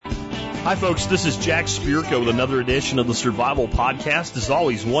Hi, folks. This is Jack Spirko with another edition of the Survival Podcast. As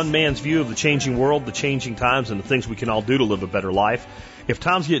always, one man's view of the changing world, the changing times, and the things we can all do to live a better life if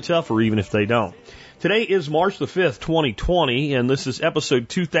times get tough or even if they don't. Today is March the 5th, 2020, and this is episode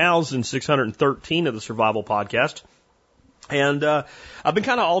 2613 of the Survival Podcast. And I've been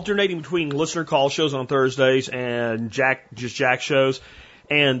kind of alternating between listener call shows on Thursdays and Jack shows.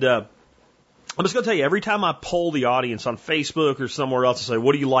 And I'm just going to tell you, every time I poll the audience on Facebook or somewhere else and say,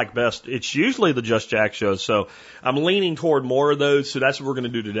 what do you like best? It's usually the Just Jack shows. So I'm leaning toward more of those. So that's what we're going to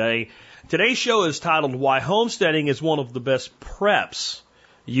do today. Today's show is titled Why Homesteading is One of the Best Preps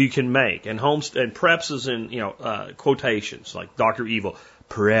You Can Make. And preps is in, quotations like Dr. Evil.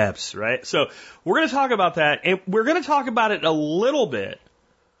 Preps, right? So we're going to talk about that. And we're going to talk about it a little bit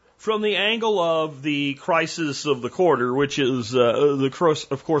from the angle of the crisis of the quarter, which is,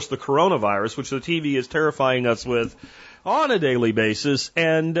 of course, the coronavirus, which the TV is terrifying us with on a daily basis.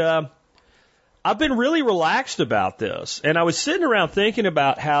 And I've been really relaxed about this. And I was sitting around thinking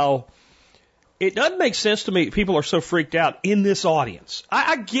about how it doesn't make sense to me people are so freaked out in this audience.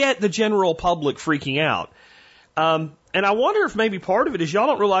 I get the general public freaking out. And I wonder if maybe part of it is y'all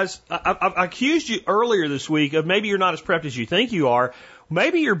don't realize, I accused you earlier this week of maybe you're not as prepped as you think you are.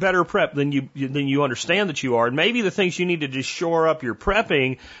 Maybe you're better prepped than you understand that you are. And maybe the things you need to just shore up your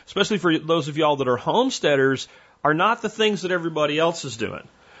prepping, especially for those of y'all that are homesteaders, are not the things that everybody else is doing.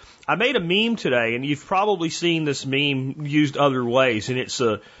 I made a meme today, and you've probably seen this meme used other ways, and it's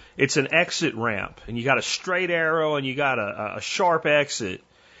an exit ramp. And you got a straight arrow, and you got a sharp exit.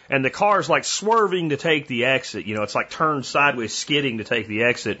 And the car's like swerving to take the exit. You know, it's like turned sideways, skidding to take the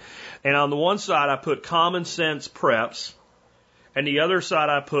exit. And on the one side, I put common sense preps. And the other side,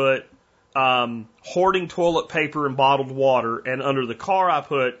 I put hoarding toilet paper and bottled water. And under the car, I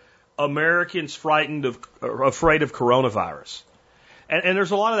put Americans afraid of coronavirus. And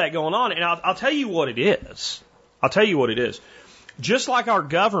there's a lot of that going on. And I'll tell you what it is. Just like our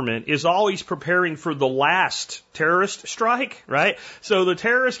government is always preparing for the last terrorist strike, right? So the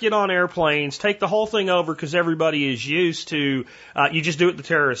terrorists get on airplanes, take the whole thing over because everybody is used to, you just do what the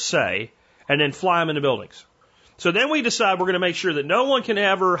terrorists say, and then fly them into buildings. So then we decide we're going to make sure that no one can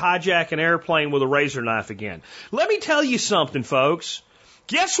ever hijack an airplane with a razor knife again. Let me tell you something, folks.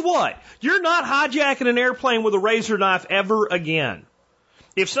 Guess what? You're not hijacking an airplane with a razor knife ever again.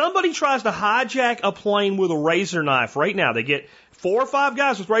 If somebody tries to hijack a plane with a razor knife right now, they get 4 or 5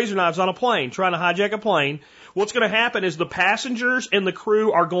 guys with razor knives on a plane trying to hijack a plane. What's going to happen is the passengers and the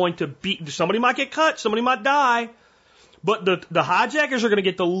crew are going to somebody might get cut, somebody might die, but the hijackers are going to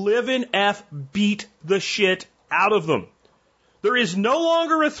get the living F beat the shit out of them. There is no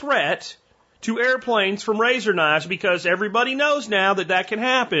longer a threat to airplanes from razor knives because everybody knows now that can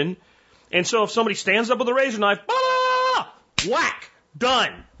happen. And so if somebody stands up with a razor knife, whack!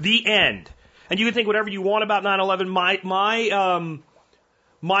 Done. The end. And you can think whatever you want about 9/11.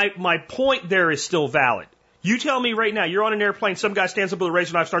 My point there is still valid. You tell me right now, you're on an airplane, some guy stands up with a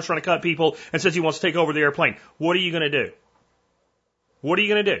razor knife, starts trying to cut people, and says he wants to take over the airplane. What are you going to do? What are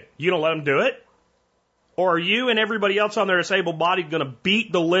you going to do? You going to let him do it? Or are you and everybody else on there that's able-bodied going to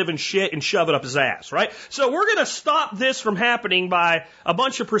beat the living shit and shove it up his ass, right? So we're going to stop this from happening by a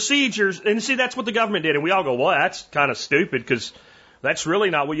bunch of procedures. And see, that's what the government did. And we all go, well, that's kind of stupid because that's really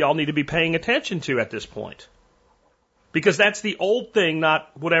not what y'all need to be paying attention to at this point. Because that's the old thing, not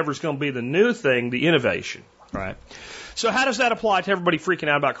whatever's going to be the new thing, the innovation, right? So how does that apply to everybody freaking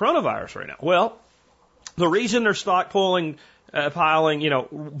out about coronavirus right now? Well, the reason they're piling,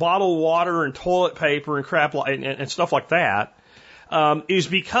 bottled water and toilet paper and crap and stuff like that, is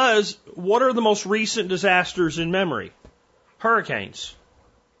because what are the most recent disasters in memory? Hurricanes.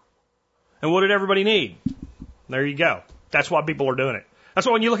 And what did everybody need? There you go. That's why people are doing it. That's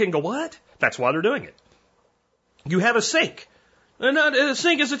why when you look and go, what? That's why they're doing it. You have a sink. And the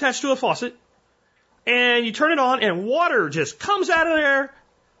sink is attached to a faucet. And you turn it on and water just comes out of there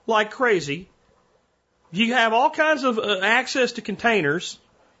like crazy. You have all kinds of access to containers.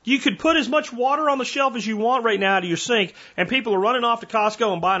 You could put as much water on the shelf as you want right now to your sink, and people are running off to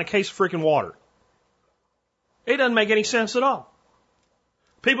Costco and buying a case of freaking water. It doesn't make any sense at all.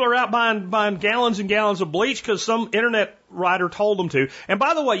 People are out buying gallons and gallons of bleach because some internet writer told them to. And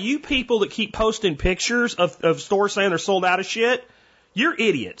by the way, you people that keep posting pictures of stores saying they're sold out of shit, you're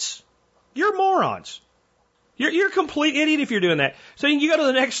idiots. You're morons. You're a complete idiot if you're doing that. So you go to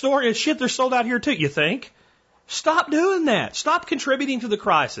the next store and shit, they're sold out here too, you think? Stop doing that. Stop contributing to the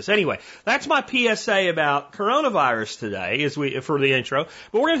crisis. Anyway, that's my PSA about coronavirus today for the intro.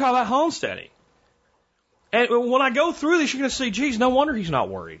 But we're going to talk about homesteading. And when I go through this, you're going to see, geez, no wonder he's not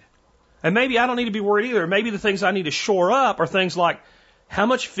worried. And maybe I don't need to be worried either. Maybe the things I need to shore up are things like, how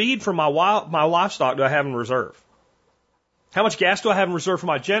much feed for my livestock do I have in reserve? How much gas do I have in reserve for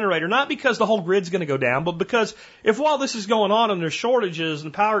my generator? Not because the whole grid's going to go down, but because if while this is going on and there's shortages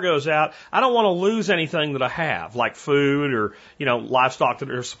and power goes out, I don't want to lose anything that I have, like food or, livestock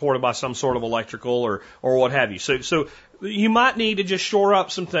that are supported by some sort of electrical or what have you. So you might need to just shore up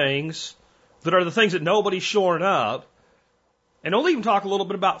some things that are the things that nobody's shoring up. And we'll even talk a little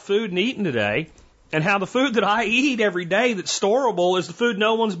bit about food and eating today and how the food that I eat every day that's storable is the food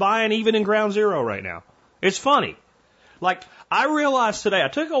no one's buying even in ground zero right now. It's funny. Like, I realized today, I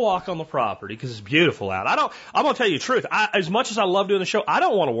took a walk on the property because it's beautiful out. I'm going to tell you the truth. As much as I love doing the show, I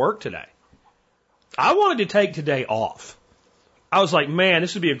don't want to work today. I wanted to take today off. I was like, man,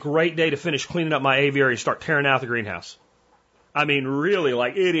 this would be a great day to finish cleaning up my aviary and start tearing out the greenhouse. I mean, really,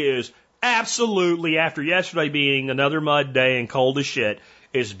 like, it is absolutely, after yesterday being another mud day and cold as shit,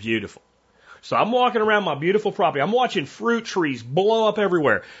 it's beautiful. So I'm walking around my beautiful property. I'm watching fruit trees blow up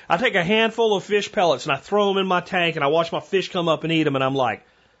everywhere. I take a handful of fish pellets and I throw them in my tank and I watch my fish come up and eat them and I'm like,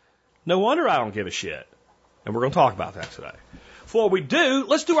 no wonder I don't give a shit. And we're going to talk about that today. Before we do,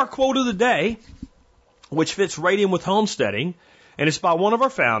 let's do our quote of the day, which fits right in with homesteading. And it's by one of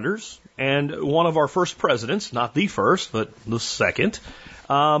our founders and one of our first presidents, not the first, but the second,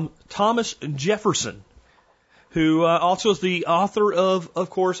 Thomas Jefferson, who also is the author of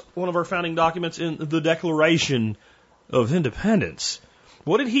course, one of our founding documents in the Declaration of Independence.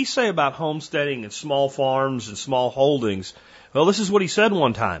 What did he say about homesteading and small farms and small holdings? Well, this is what he said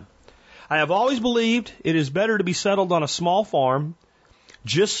one time. I have always believed it is better to be settled on a small farm,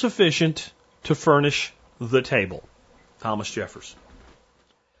 just sufficient to furnish the table. Thomas Jefferson.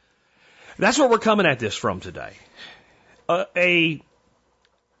 That's where we're coming at this from today. A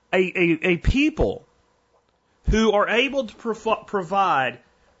people who are able to provide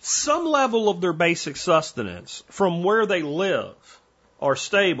some level of their basic sustenance from where they live are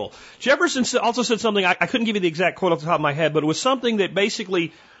stable. Jefferson also said something, I couldn't give you the exact quote off the top of my head, but it was something that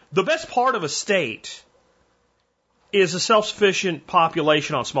basically the best part of a state is a self-sufficient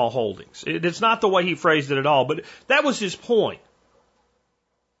population on small holdings. It's not the way he phrased it at all, but that was his point.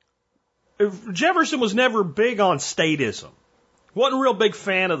 Jefferson was never big on statism. Wasn't a real big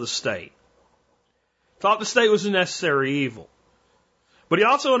fan of the state. Thought the state was a necessary evil. But he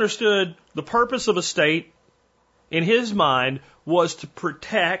also understood the purpose of a state, in his mind, was to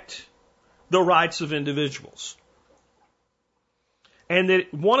protect the rights of individuals. And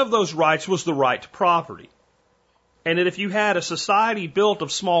that one of those rights was the right to property. And that if you had a society built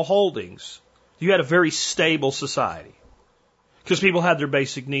of small holdings, you had a very stable society. Because people had their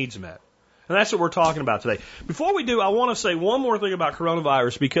basic needs met. And that's what we're talking about today. Before we do, I want to say one more thing about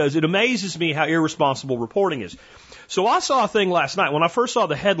coronavirus because it amazes me how irresponsible reporting is. So I saw a thing last night. When I first saw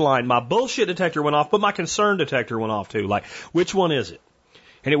the headline, my bullshit detector went off, but my concern detector went off too. Like, which one is it?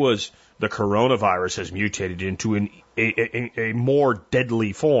 And it was, the coronavirus has mutated into a more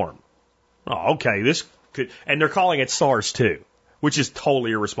deadly form. Oh, okay, this could, and they're calling it SARS-2, which is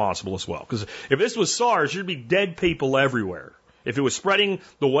totally irresponsible as well. Because if this was SARS, there'd be dead people everywhere. If it was spreading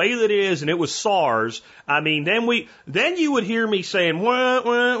the way that it is and it was SARS, I mean, then you would hear me saying, wah,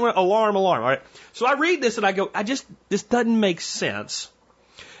 wah, wah, alarm, alarm. All right. So I read this and I go, this doesn't make sense.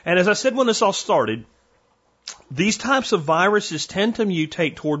 And as I said when this all started, these types of viruses tend to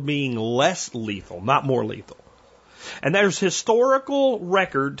mutate toward being less lethal, not more lethal. And there's historical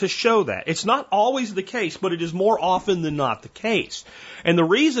record to show that. It's not always the case, but it is more often than not the case. And the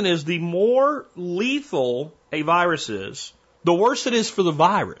reason is the more lethal a virus is, the worse it is for the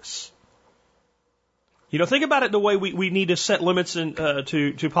virus. You know, think about it the way we need to set limits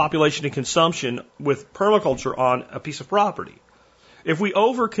to population and consumption with permaculture on a piece of property. If we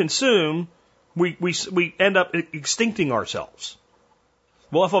overconsume, we end up extincting ourselves.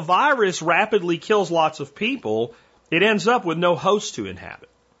 Well, if a virus rapidly kills lots of people, it ends up with no host to inhabit.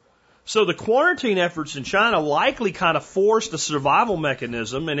 So the quarantine efforts in China likely kind of forced a survival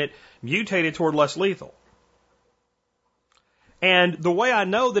mechanism and it mutated toward less lethal. And the way I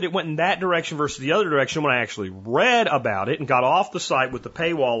know that it went in that direction versus the other direction, when I actually read about it and got off the site with the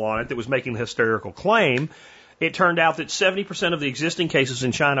paywall on it that was making the hysterical claim, it turned out that 70% of the existing cases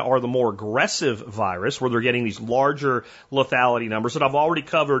in China are the more aggressive virus, where they're getting these larger lethality numbers that I've already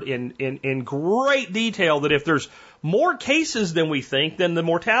covered in great detail, that if there's more cases than we think, then the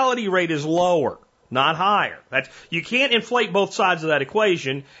mortality rate is lower, not higher. You can't inflate both sides of that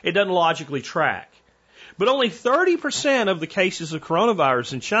equation. It doesn't logically track. But only 30% of the cases of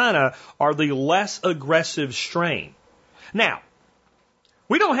coronavirus in China are the less aggressive strain. Now,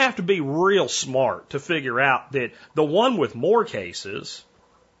 we don't have to be real smart to figure out that the one with more cases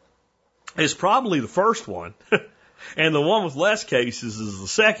is probably the first one. And the one with less cases is the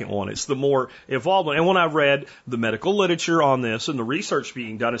second one. It's the more evolved one. And when I read the medical literature on this and the research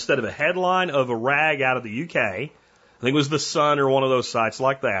being done, instead of a headline of a rag out of the UK, I think it was The Sun or one of those sites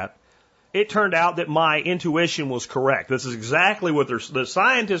like that, it turned out that my intuition was correct. This is exactly what the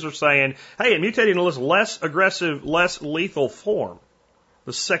scientists are saying. Hey, it mutated in a less aggressive, less lethal form,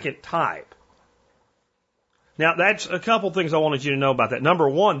 the second type. Now, that's a couple things I wanted you to know about that. Number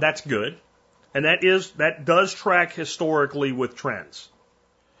one, that's good. And that does track historically with trends.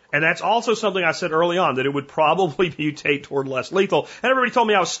 And that's also something I said early on, that it would probably mutate toward less lethal. And everybody told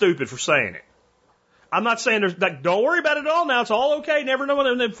me I was stupid for saying it. I'm not saying don't worry about it at all now. It's all okay. Never know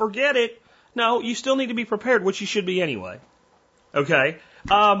and then forget it. No, you still need to be prepared, which you should be anyway. Okay?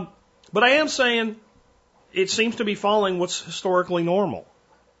 But I am saying it seems to be following what's historically normal.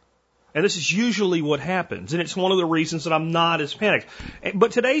 And this is usually what happens. And it's one of the reasons that I'm not as panicked.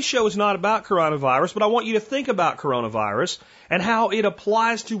 But today's show is not about coronavirus, but I want you to think about coronavirus and how it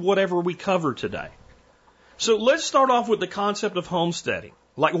applies to whatever we cover today. So let's start off with the concept of homesteading.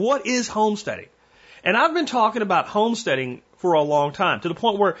 Like, what is homesteading? And I've been talking about homesteading for a long time, to the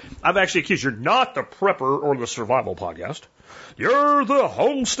point where I've actually accused, you're not the prepper or the survival podcast. You're the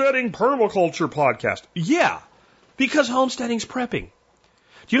homesteading permaculture podcast. Yeah, because homesteading's prepping.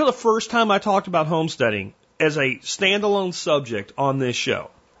 Do you know the first time I talked about homesteading as a standalone subject on this show?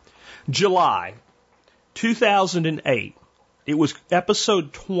 July 2008. It was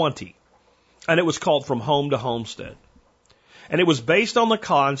episode 20, and it was called From Home to Homestead. And it was based on the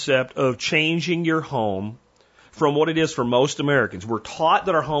concept of changing your home from what it is for most Americans. We're taught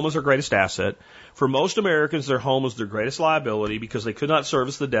that our home is our greatest asset. For most Americans, their home is their greatest liability because they could not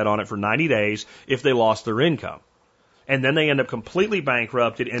service the debt on it for 90 days if they lost their income. And then they end up completely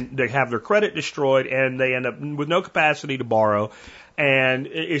bankrupted and they have their credit destroyed and they end up with no capacity to borrow. And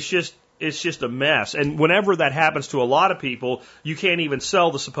it's just a mess. And whenever that happens to a lot of people, you can't even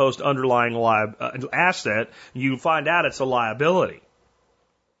sell the supposed underlying asset. You find out it's a liability.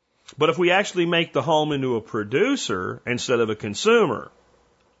 But if we actually make the home into a producer instead of a consumer,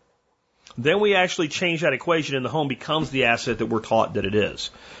 then we actually change that equation and the home becomes the asset that we're taught that it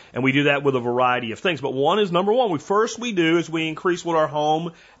is. And we do that with a variety of things. But number one, we increase what our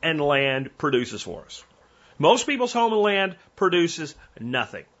home and land produces for us. Most people's home and land produces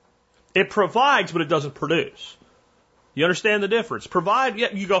nothing. It provides, but it doesn't produce. You understand the difference?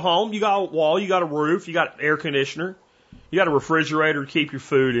 You go home, you got a wall, you got a roof, you got air conditioner, you got a refrigerator to keep your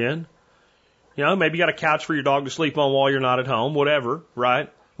food in. You know, maybe you got a couch for your dog to sleep on while you're not at home, whatever, right?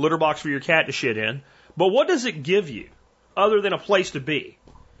 Litter box for your cat to shit in. But what does it give you other than a place to be?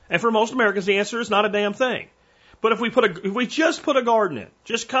 And for most Americans, the answer is not a damn thing. But if we just put a garden in,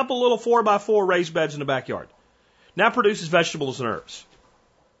 just a couple little 4x4 raised beds in the backyard, now produces vegetables and herbs.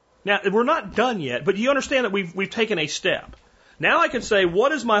 Now, we're not done yet, but you understand that we've taken a step. Now I can say, what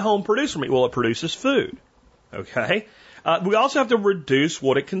does my home produce for me? Well, it produces food. Okay? We also have to reduce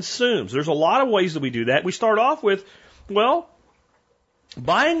what it consumes. There's a lot of ways that we do that. We start off with,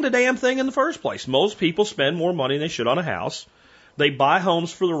 buying the damn thing in the first place. Most people spend more money than they should on a house. They buy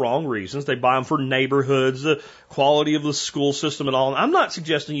homes for the wrong reasons. They buy them for neighborhoods, the quality of the school system and all. I'm not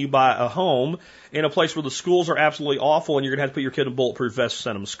suggesting you buy a home in a place where the schools are absolutely awful and you're going to have to put your kid in a bulletproof vest to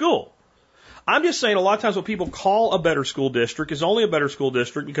send them to school. I'm just saying a lot of times what people call a better school district is only a better school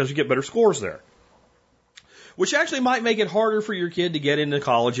district because you get better scores there. Which actually might make it harder for your kid to get into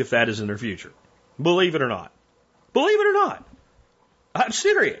college if that is in their future. Believe it or not. Believe it or not. I'm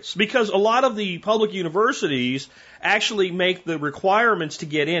serious, because a lot of the public universities actually make the requirements to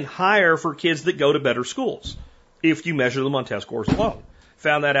get in higher for kids that go to better schools, if you measure them on test scores alone.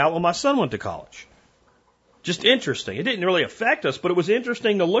 Found that out when my son went to college. Just interesting. It didn't really affect us, but it was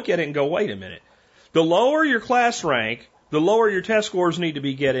interesting to look at it and go, wait a minute. The lower your class rank, the lower your test scores need to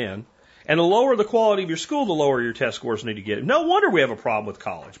be get in, and the lower the quality of your school, the lower your test scores need to get in. No wonder we have a problem with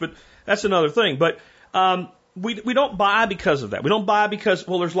college, but that's another thing. But we don't buy because of that. We don't buy because,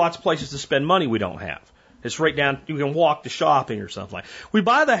 there's lots of places to spend money we don't have. It's right down, you can walk to shopping or something like that. We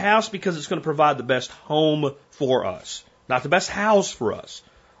buy the house because it's going to provide the best home for us, not the best house for us.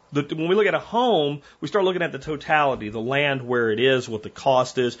 When we look at a home, we start looking at the totality, the land, where it is, what the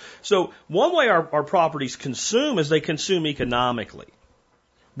cost is. So one way our properties consume is they consume economically.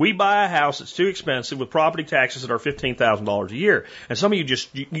 We buy a house that's too expensive with property taxes that are $15,000 a year. And some of you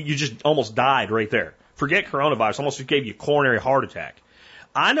just almost died right there. Forget coronavirus, almost gave you a coronary heart attack.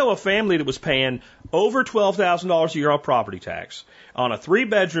 I know a family that was paying over $12,000 a year on property tax on a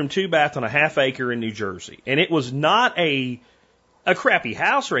 3-bedroom, 2-bath on a half-acre in New Jersey. And it was not a crappy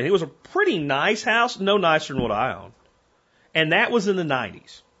house or anything. It was a pretty nice house, no nicer than what I own. And that was in the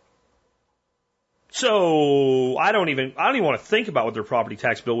 90s. So I don't even want to think about what their property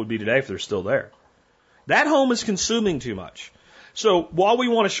tax bill would be today if they're still there. That home is consuming too much. So while we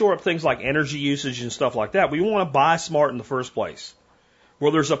want to shore up things like energy usage and stuff like that, we want to buy smart in the first place,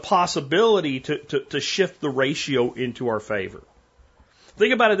 where there's a possibility to shift the ratio into our favor.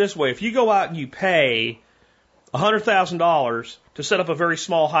 Think about it this way. If you go out and you pay $100,000 to set up a very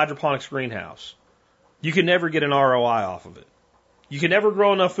small hydroponics greenhouse, you can never get an ROI off of it. You can never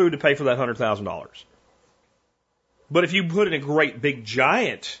grow enough food to pay for that $100,000. But if you put in a great big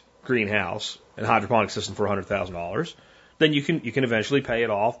giant greenhouse and hydroponic system for $100,000, then you can eventually pay it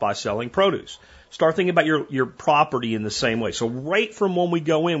off by selling produce. Start thinking about your property in the same way. So right from when we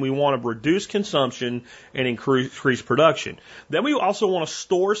go in, we want to reduce consumption and increase production. Then we also want to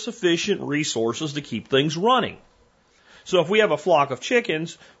store sufficient resources to keep things running. So if we have a flock of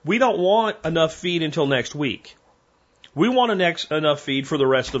chickens, we don't want enough feed until next week. We want enough feed for the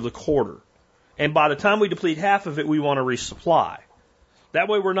rest of the quarter. And by the time we deplete half of it, we want to resupply. That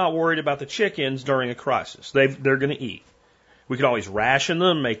way we're not worried about the chickens during a crisis. They're going to eat. We can always ration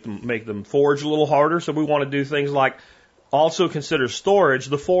them, make them forage a little harder. So we want to do things like also consider storage,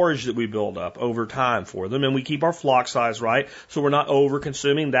 the forage that we build up over time for them. And we keep our flock size right so we're not over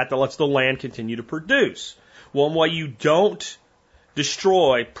consuming. That lets the land continue to produce. One way you don't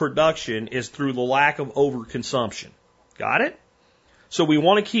destroy production is through the lack of overconsumption. Got it? So we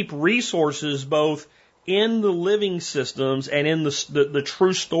want to keep resources both in the living systems and in the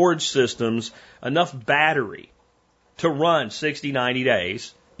true storage systems enough battery to run 60, 90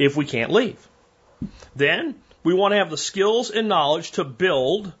 days if we can't leave. Then we want to have the skills and knowledge to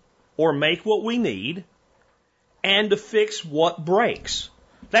build or make what we need and to fix what breaks.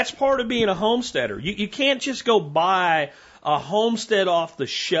 That's part of being a homesteader. You can't just go buy a homestead off the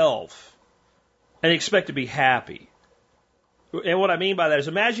shelf and expect to be happy. And what I mean by that is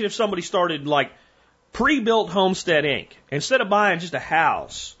imagine if somebody started like pre-built Homestead Inc. Instead of buying just a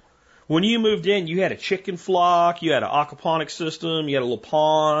house, when you moved in, you had a chicken flock, you had an aquaponic system, you had a little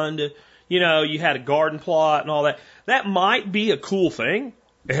pond, you had a garden plot and all that. That might be a cool thing,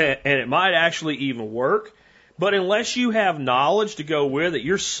 and it might actually even work. But unless you have knowledge to go with it,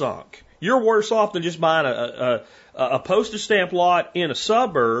 you're sunk. You're worse off than just buying a postage stamp lot in a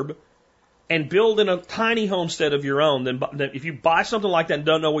suburb and building a tiny homestead of your own. Then if you buy something like that and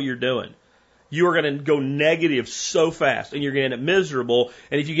don't know what you're doing, you are going to go negative so fast and you're going to end up miserable.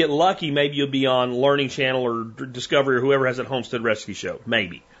 And if you get lucky, maybe you'll be on Learning Channel or Discovery or whoever has that homestead rescue show.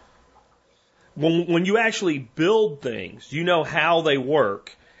 Maybe. When you actually build things, you know how they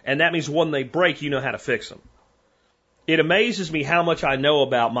work. And that means when they break, you know how to fix them. It amazes me how much I know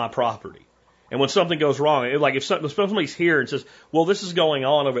about my property. And when something goes wrong, like if somebody's here and says, well, this is going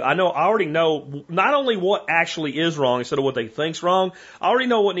on over, I already know not only what actually is wrong instead of what they think's wrong, I already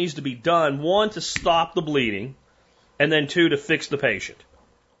know what needs to be done. One, to stop the bleeding, and then two, to fix the patient.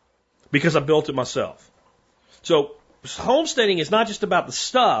 Because I built it myself. So homesteading is not just about the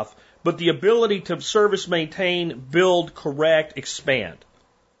stuff, but the ability to service, maintain, build, correct, expand.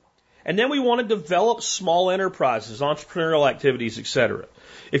 And then we want to develop small enterprises, entrepreneurial activities, etc.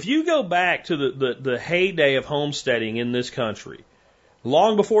 If you go back to the heyday of homesteading in this country,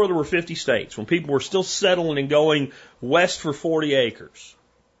 long before there were 50 states, when people were still settling and going west for 40 acres,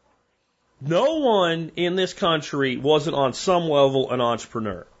 no one in this country wasn't on some level an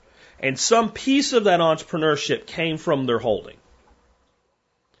entrepreneur. And some piece of that entrepreneurship came from their holding.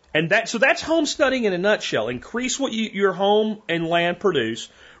 And so that's homesteading in a nutshell. Increase what your home and land produce.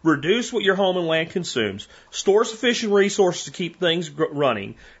 Reduce what your home and land consumes, store sufficient resources to keep things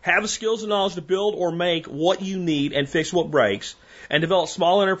running, have the skills and knowledge to build or make what you need and fix what breaks, and develop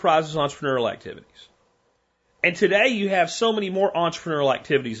small enterprises and entrepreneurial activities. And today you have so many more entrepreneurial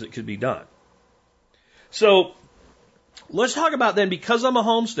activities that could be done. So let's talk about then, because I'm a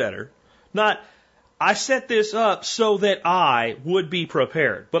homesteader, I set this up so that I would be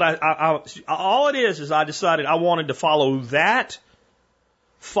prepared. But all it is I decided I wanted to follow that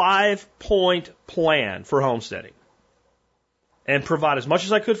 5-point plan for homesteading and provide as much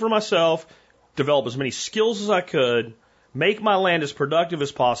as I could for myself, develop as many skills as I could, make my land as productive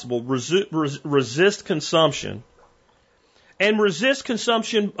as possible, resist consumption, and resist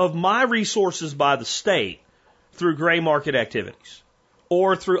consumption of my resources by the state through gray market activities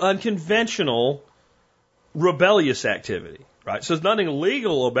or through unconventional rebellious activity, right? So there's nothing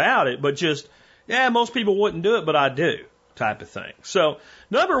illegal about it, but just, most people wouldn't do it, but I do. Type of thing. So,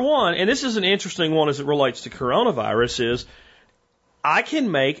 number one, and this is an interesting one as it relates to coronavirus, is I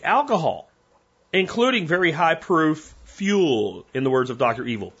can make alcohol, including very high proof fuel, in the words of Dr.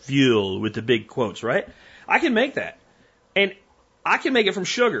 Evil. Fuel with the big quotes, right? I can make that. And I can make it from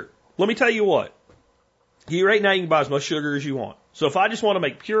sugar. Let me tell you what. Right now you can buy as much sugar as you want. So if I just want to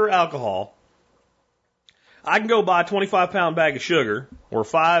make pure alcohol, I can go buy a 25-pound bag of sugar or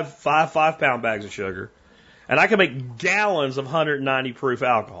five 5-pound bags of sugar, and I can make gallons of 190 proof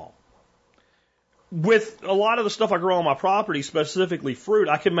alcohol. With a lot of the stuff I grow on my property, specifically fruit,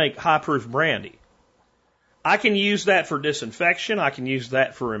 I can make high proof brandy. I can use that for disinfection. I can use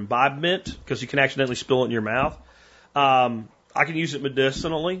that for imbibement because you can accidentally spill it in your mouth. I can use it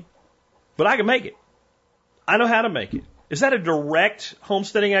medicinally, but I can make it. I know how to make it. Is that a direct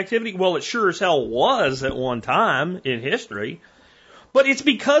homesteading activity? Well, it sure as hell was at one time in history. But it's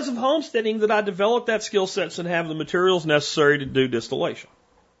because of homesteading that I developed that skill set and have the materials necessary to do distillation.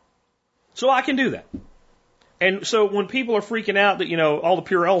 So I can do that. And so when people are freaking out that, all the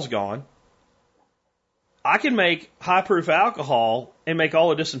Purell's gone, I can make high-proof alcohol and make all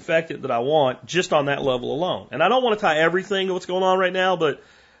the disinfectant that I want just on that level alone. And I don't want to tie everything to what's going on right now, but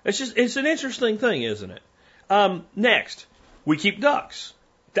it's an interesting thing, isn't it? Next, we keep ducks.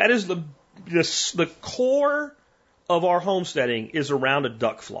 That is the core of our homesteading is around a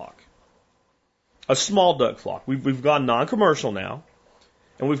duck flock, a small duck flock. We've gone non-commercial now,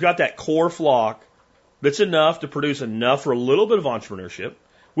 and we've got that core flock that's enough to produce enough for a little bit of entrepreneurship.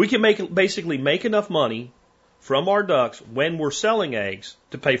 We can basically make enough money from our ducks when we're selling eggs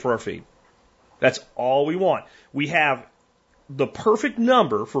to pay for our feed. That's all we want. We have the perfect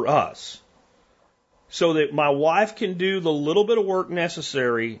number for us so that my wife can do the little bit of work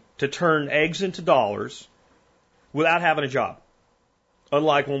necessary to turn eggs into dollars without having a job.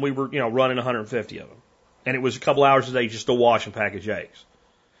 Unlike when we were, running 150 of them. And it was a couple hours a day just to wash and package eggs.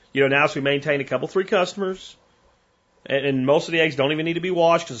 Now as we maintain a couple, 3 customers, and most of the eggs don't even need to be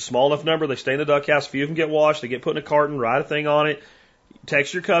washed because it's a small enough number. They stay in the duck house. A few of them get washed. They get put in a carton, write a thing on it.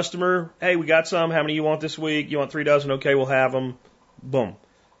 Text your customer, hey, we got some. How many you want this week? You want 3 dozen? Okay, we'll have them. Boom.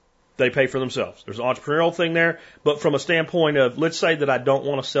 They pay for themselves. There's an entrepreneurial thing there. But from a standpoint of, let's say that I don't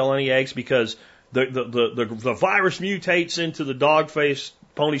want to sell any eggs because the virus mutates into the dog-faced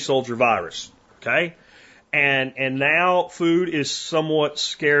pony soldier virus. Okay? And now food is somewhat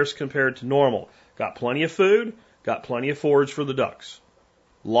scarce compared to normal. Got plenty of food. Got plenty of forage for the ducks.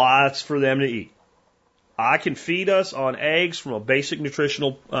 Lots for them to eat. I can feed us on eggs from a basic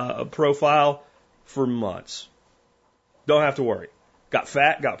nutritional profile for months. Don't have to worry. Got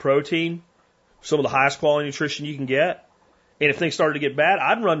fat, got protein, some of the highest quality nutrition you can get. And if things started to get bad,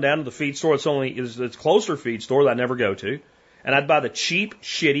 I'd run down to the feed store. It's closer feed store that I never go to. And I'd buy the cheap,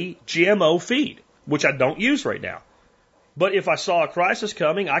 shitty GMO feed, which I don't use right now. But if I saw a crisis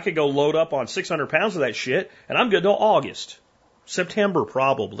coming, I could go load up on 600 pounds of that shit, and I'm good till August. September,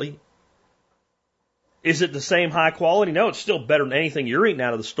 probably. Is it the same high quality? No, it's still better than anything you're eating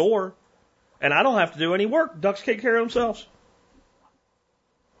out of the store. And I don't have to do any work. Ducks take care of themselves.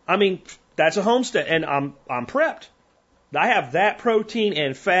 I mean, that's a homestead, and I'm prepped. I have that protein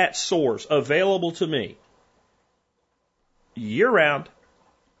and fat source available to me year-round,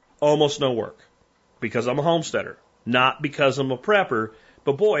 almost no work, because I'm a homesteader. Not because I'm a prepper,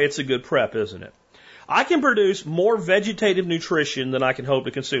 but boy, it's a good prep, isn't it? I can produce more vegetative nutrition than I can hope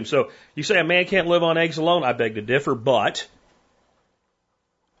to consume. So you say a man can't live on eggs alone? I beg to differ, but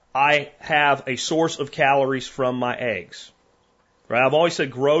I have a source of calories from my eggs. Right? I've always said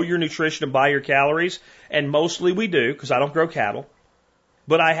grow your nutrition and buy your calories, and mostly we do because I don't grow cattle.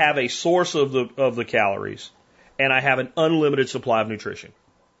 But I have a source of the calories, and I have an unlimited supply of nutrition.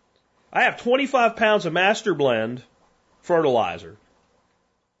 I have 25 pounds of master blend fertilizer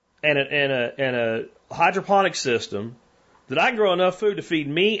and a hydroponic system that I can grow enough food to feed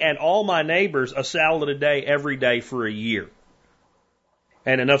me and all my neighbors a salad a day every day for a year.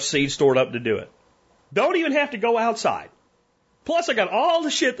 And enough seed stored up to do it. Don't even have to go outside. Plus, I got all the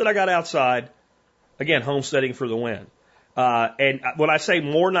shit that I got outside. Again, homesteading for the win. And when I say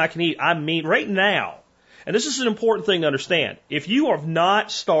more than I can eat, I mean right now. And this is an important thing to understand. If you have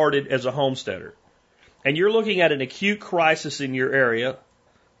not started as a homesteader, and you're looking at an acute crisis in your area,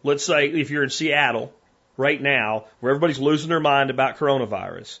 let's say if you're in Seattle right now, where everybody's losing their mind about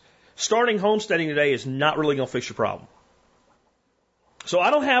coronavirus, starting homesteading today is not really going to fix your problem. So I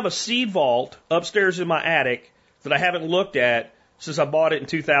don't have a seed vault upstairs in my attic that I haven't looked at since I bought it in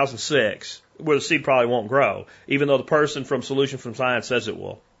 2006, where the seed probably won't grow, even though the person from Solution from Science says it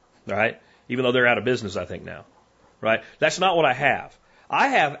will, right? Even though they're out of business, I think now, right? That's not what I have. I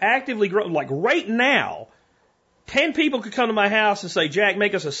have actively grown, like right now, 10 people could come to my house and say, Jack,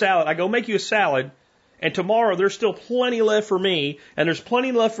 make us a salad. I go make you a salad, and tomorrow there's still plenty left for me, and there's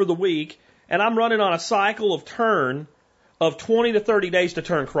plenty left for the week, and I'm running on a cycle of turn of 20 to 30 days to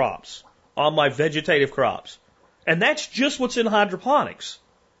turn crops on my vegetative crops. And that's just what's in hydroponics.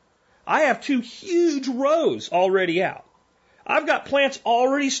 I have 2 huge rows already out. I've got plants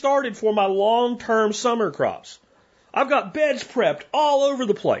already started for my long-term summer crops. I've got beds prepped all over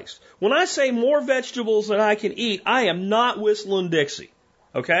the place. When I say more vegetables than I can eat, I am not whistling Dixie.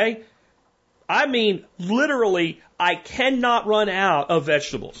 Okay? I mean, literally, I cannot run out of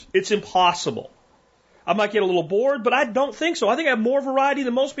vegetables. It's impossible. I might get a little bored, but I don't think so. I think I have more variety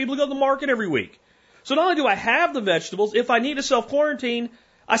than most people who go to the market every week. So not only do I have the vegetables, if I need to self-quarantine,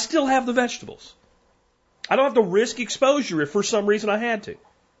 I still have the vegetables. I don't have to risk exposure if for some reason I had to.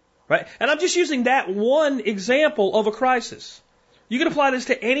 Right? And I'm just using that one example of a crisis. You can apply this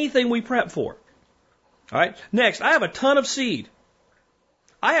to anything we prep for. All right? Next, I have a ton of seed.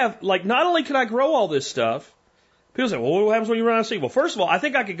 I have, not only can I grow all this stuff, people say, well, what happens when you run out of seed? Well, first of all, I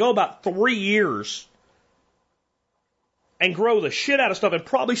think I could go about 3 years and grow the shit out of stuff and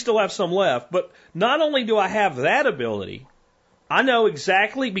probably still have some left. But not only do I have that ability, I know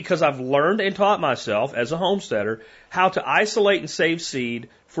exactly, because I've learned and taught myself as a homesteader how to isolate and save seed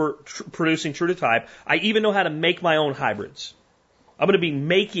for producing true to type. I even know how to make my own hybrids. I'm going to be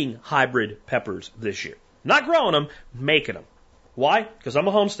making hybrid peppers this year. Not growing them, making them. Why? Because I'm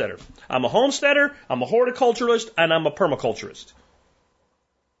a homesteader. I'm a homesteader, I'm a horticulturalist, and I'm a permaculturist.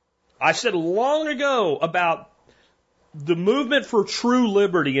 I said long ago about the movement for true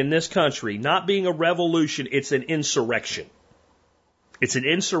liberty in this country not being a revolution, it's an insurrection. It's an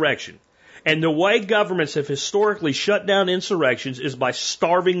insurrection. And the way governments have historically shut down insurrections is by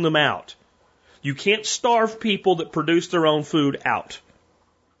starving them out. You can't starve people that produce their own food out.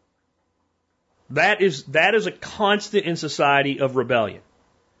 That is a constant in society of rebellion.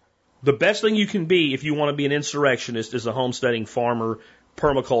 The best thing you can be if you want to be an insurrectionist is a homesteading farmer,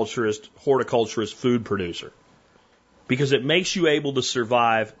 permaculturist, horticulturist, food producer. Because it makes you able to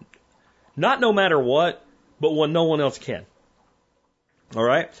survive, not no matter what, but when no one else can. All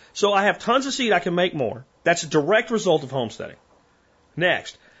right? So I have tons of seed, I can make more. That's a direct result of homesteading.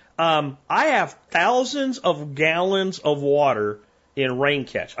 Next, I have thousands of gallons of water in rain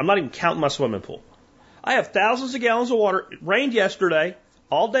catch. I'm not even counting my swimming pool. I have thousands of gallons of water. It rained yesterday,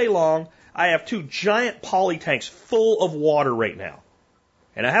 all day long. I have 2 giant poly tanks full of water right now.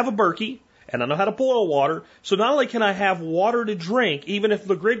 And I have a Berkey, and I know how to boil water. So not only can I have water to drink, even if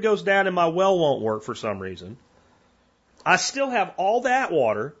the grid goes down and my well won't work for some reason, I still have all that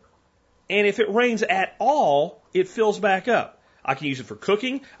water, and if it rains at all, it fills back up. I can use it for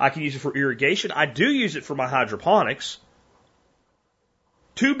cooking. I can use it for irrigation. I do use it for my hydroponics.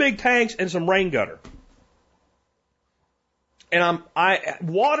 2 big tanks and some rain gutter. And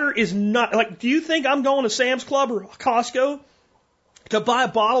water is not, do you think I'm going to Sam's Club or Costco to buy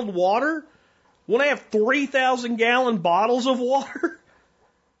bottled water when I have 3,000 gallon bottles of water?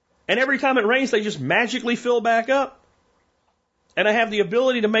 And every time it rains, they just magically fill back up? And I have the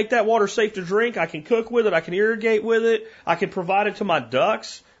ability to make that water safe to drink. I can cook with it. I can irrigate with it. I can provide it to my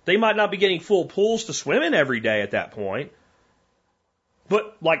ducks. They might not be getting full pools to swim in every day at that point.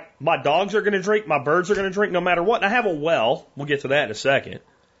 But, my dogs are going to drink, my birds are going to drink no matter what. And I have a well. We'll get to that in a second.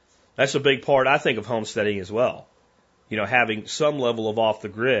 That's a big part, I think, of homesteading as well. You know, having some level of off the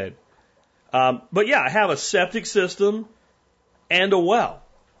grid. But yeah, I have a septic system and a well.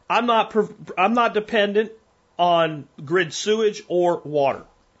 I'm not dependent on grid sewage or water.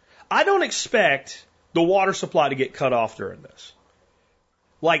 I don't expect the water supply to get cut off during this,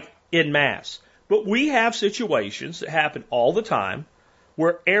 en masse. But we have situations that happen all the time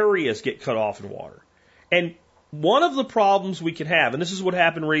where areas get cut off in water. And one of the problems we can have, and this is what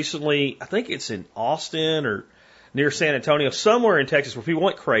happened recently, I think it's in Austin or near San Antonio, somewhere in Texas, where people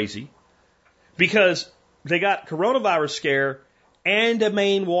went crazy because they got coronavirus scare and a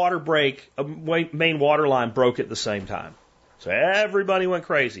main water line broke at the same time. So everybody went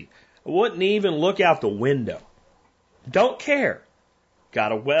crazy. Wouldn't even look out the window. Don't care.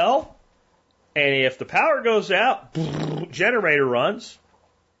 Got a well, and if the power goes out, generator runs,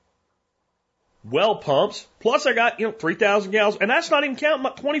 well pumps, plus I got 3,000 gallons, and that's not even counting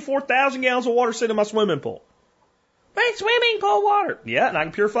my 24,000 gallons of water sitting in my swimming pool. Make swimming pool water. Yeah, and I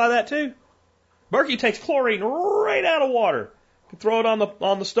can purify that too. Berkey takes chlorine right out of water. Can throw it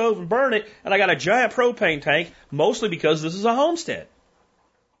on the stove and burn it, and I got a giant propane tank, mostly because this is a homestead.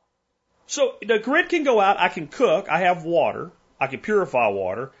 So the grid can go out, I can cook, I have water, I can purify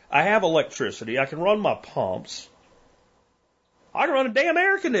water, I have electricity, I can run my pumps, I can run a damn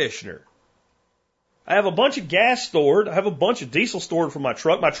air conditioner. I have a bunch of gas stored, I have a bunch of diesel stored for my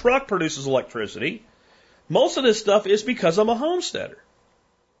truck. My truck produces electricity. Most of this stuff is because I'm a homesteader.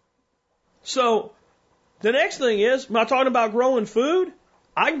 So, the next thing is, am I talking about growing food?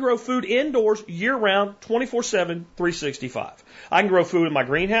 I can grow food indoors year-round, 24/7, 365. I can grow food in my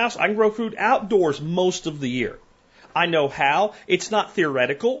greenhouse. I can grow food outdoors most of the year. I know how. It's not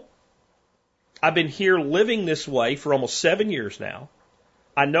theoretical. I've been here living this way for almost 7 years now.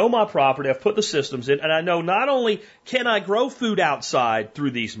 I know my property. I've put the systems in, and I know not only can I grow food outside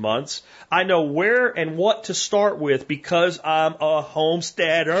through these months, I know where and what to start with because I'm a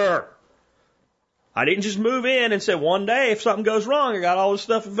homesteader. I didn't just move in and say one day if something goes wrong, I got all this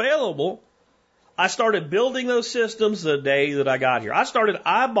stuff available. I started building those systems the day that I got here. I started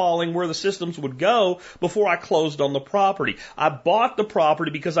eyeballing where the systems would go before I closed on the property. I bought the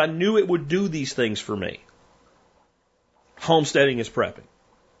property because I knew it would do these things for me. Homesteading is prepping,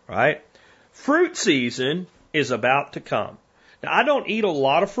 right? Fruit season is about to come. Now, I don't eat a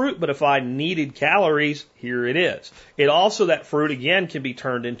lot of fruit, but if I needed calories, here it is. It also, that fruit again can be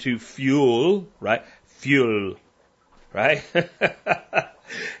turned into fuel, right? Fuel, right?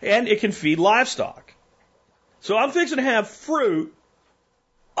 And it can feed livestock. So I'm fixing to have fruit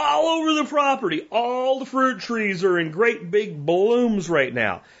all over the property. All the fruit trees are in great big blooms right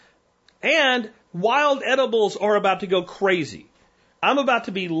now. And wild edibles are about to go crazy. I'm about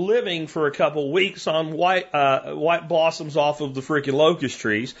to be living for a couple weeks on white blossoms off of the freaking locust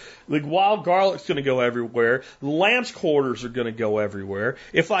trees. The wild garlic's going to go everywhere. The lamb's quarters are going to go everywhere.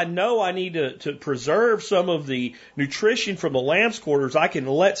 If I know I need to preserve some of the nutrition from the lamb's quarters, I can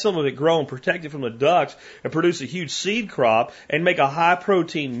let some of it grow and protect it from the ducks and produce a huge seed crop and make a high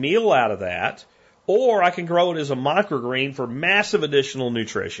protein meal out of that. Or I can grow it as a microgreen for massive additional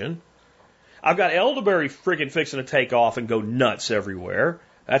nutrition. I've got elderberry freaking fixing to take off and go nuts everywhere.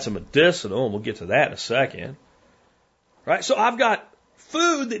 That's a medicinal, and we'll get to that in a second. Right? So I've got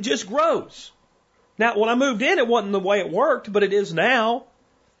food that just grows. Now, when I moved in, it wasn't the way it worked, but it is now.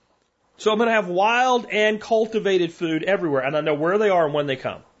 So I'm going to have wild and cultivated food everywhere, and I know where they are and when they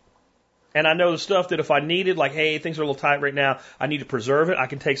come. And I know the stuff that if I needed, like, hey, things are a little tight right now, I need to preserve it, I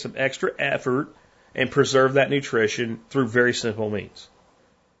can take some extra effort and preserve that nutrition through very simple means.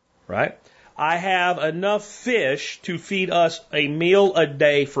 Right? I have enough fish to feed us a meal a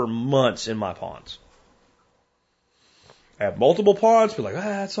day for months in my ponds. I have multiple ponds. Be like,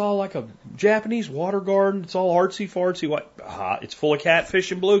 it's all like a Japanese water garden. It's all artsy fartsy. What? It's full of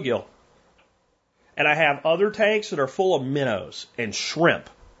catfish and bluegill. And I have other tanks that are full of minnows and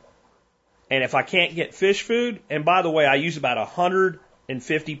shrimp. And if I can't get fish food, and by the way, I use about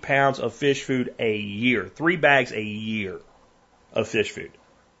 150 pounds of fish food a year. 3 bags a year of fish food.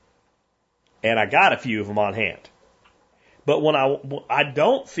 And I got a few of them on hand. But when I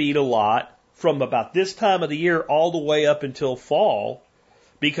don't feed a lot from about this time of the year all the way up until fall,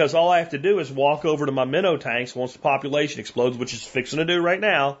 because all I have to do is walk over to my minnow tanks once the population explodes, which is fixing to do right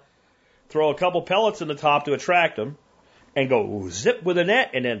now, throw a couple pellets in the top to attract them, and go zip with a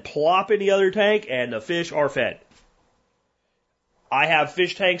net, and then plop in the other tank, and the fish are fed. I have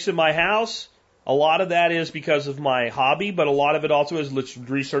fish tanks in my house. A lot of that is because of my hobby, but a lot of it also is let's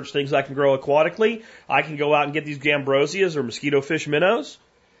research things I can grow aquatically. I can go out and get these gambrosias or mosquito fish minnows.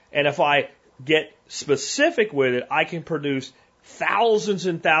 And if I get specific with it, I can produce thousands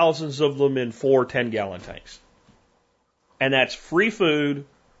and thousands of them in 4 10-gallon tanks. And that's free food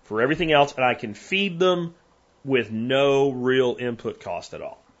for everything else, and I can feed them with no real input cost at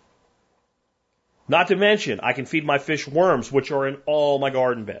all. Not to mention, I can feed my fish worms, which are in all my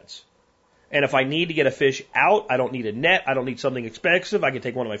garden beds. And if I need to get a fish out, I don't need a net. I don't need something expensive. I can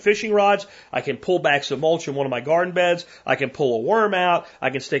take one of my fishing rods. I can pull back some mulch in one of my garden beds. I can pull a worm out. I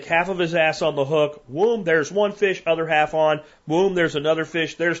can stick half of his ass on the hook. Boom, there's one fish, other half on. Boom, there's another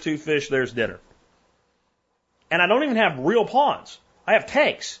fish. There's 2 fish. There's dinner. And I don't even have real ponds. I have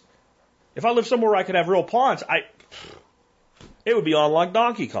tanks. If I lived somewhere where I could have real ponds, it would be on like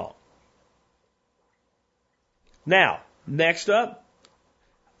Donkey Kong. Now, next up,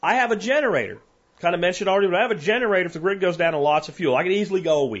 I have a generator. Kind of mentioned already, but I have a generator if the grid goes down and lots of fuel. I could easily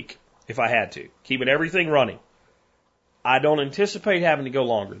go a week if I had to, keeping everything running. I don't anticipate having to go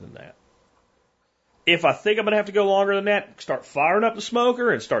longer than that. If I think I'm going to have to go longer than that, start firing up the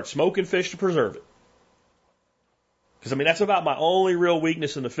smoker and start smoking fish to preserve it. Because, that's about my only real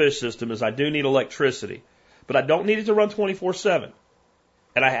weakness in the fish system is I do need electricity. But I don't need it to run 24/7.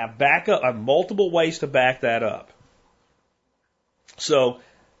 And I have backup. I have multiple ways to back that up. So,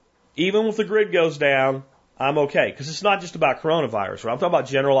 even if the grid goes down, I'm okay. Because it's not just about coronavirus. Right? I'm talking about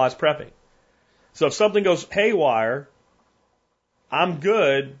generalized prepping. So if something goes haywire, I'm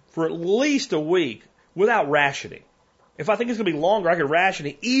good for at least a week without rationing. If I think it's going to be longer, I could ration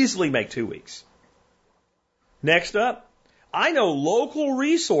and easily make 2 weeks. Next up, I know local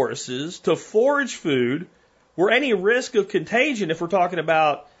resources to forage food where any risk of contagion, if we're talking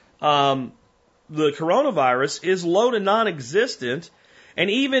about the coronavirus, is low to non-existent. And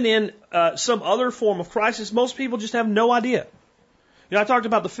even in some other form of crisis, most people just have no idea. You know, I talked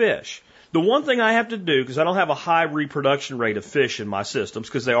about the fish. The one thing I have to do, because I don't have a high reproduction rate of fish in my systems,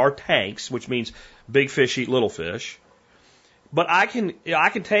 because they are tanks, which means big fish eat little fish. But I can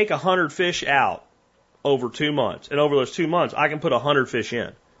take 100 fish out over 2 months, and over those 2 months, I can put 100 fish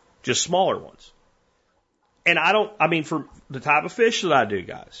in, just smaller ones. And for the type of fish that I do,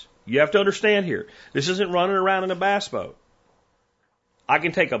 guys, you have to understand here, this isn't running around in a bass boat. I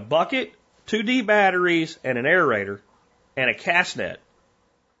can take a bucket, 2D batteries, and an aerator, and a cast net.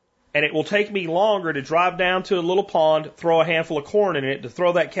 And it will take me longer to drive down to a little pond, throw a handful of corn in it, to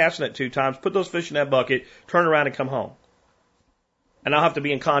throw that cast net 2 times, put those fish in that bucket, turn around and come home. And I'll have to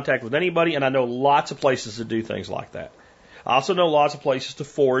be in contact with anybody, and I know lots of places to do things like that. I also know lots of places to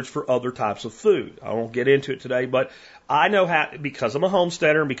forage for other types of food. I won't get into it today, but I know how, because I'm a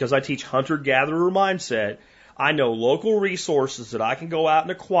homesteader and because I teach hunter-gatherer mindset, I know local resources that I can go out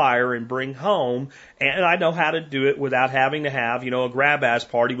and acquire and bring home, and I know how to do it without having to have, a grab-ass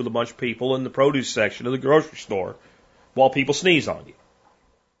party with a bunch of people in the produce section of the grocery store while people sneeze on you.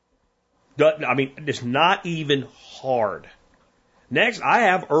 It's not even hard. Next, I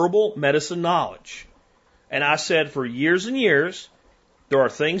have herbal medicine knowledge. And I said for years and years, there are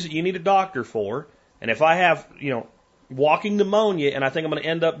things that you need a doctor for, and if I have, walking pneumonia and I think I'm going to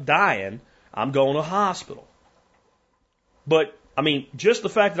end up dying, I'm going to a hospital. But, just the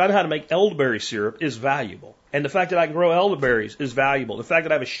fact that I know how to make elderberry syrup is valuable. And the fact that I can grow elderberries is valuable. The fact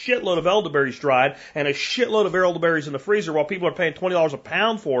that I have a shitload of elderberries dried and a shitload of elderberries in the freezer while people are paying $20 a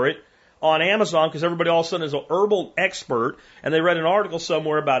pound for it on Amazon because everybody all of a sudden is an herbal expert and they read an article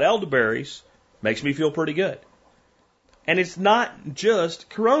somewhere about elderberries makes me feel pretty good. And it's not just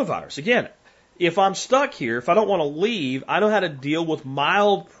coronavirus. Again, if I'm stuck here, if I don't want to leave, I know how to deal with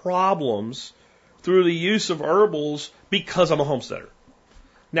mild problems through the use of herbals because I'm a homesteader.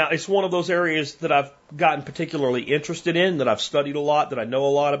 Now, it's one of those areas that I've gotten particularly interested in, that I've studied a lot, that I know a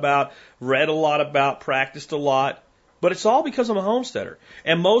lot about, read a lot about, practiced a lot. But it's all because I'm a homesteader.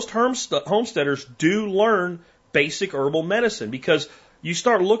 And most homesteaders do learn basic herbal medicine because you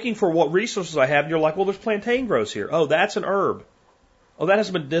start looking for what resources I have and you're like, well, there's plantain grows here. Oh, that's an herb. Oh, that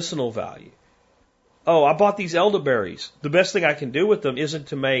has medicinal value. Oh, I bought these elderberries. The best thing I can do with them isn't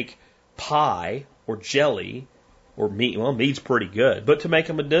to make pie or jelly or meat. Well, meat's pretty good, but to make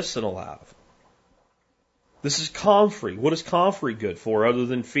a medicinal out of them. This is comfrey. What is comfrey good for other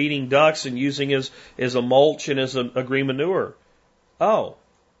than feeding ducks and using as a mulch and as a green manure? Oh,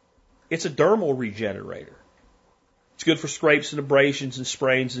 it's a dermal regenerator. It's good for scrapes and abrasions and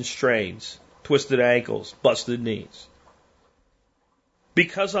sprains and strains, twisted ankles, busted knees.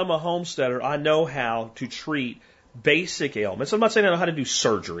 Because I'm a homesteader, I know how to treat basic ailments. I'm not saying I know how to do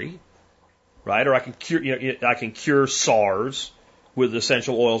surgery, right? Or I can cure SARS with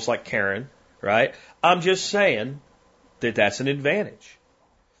essential oils like Karen, right? I'm just saying that that's an advantage.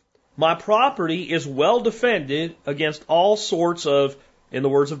 My property is well defended against all sorts of, in the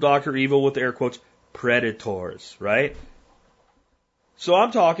words of Dr. Evil with air quotes, predators, right? So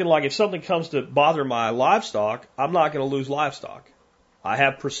I'm talking like if something comes to bother my livestock, I'm not going to lose livestock. I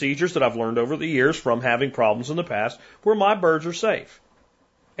have procedures that I've learned over the years from having problems in the past where my birds are safe.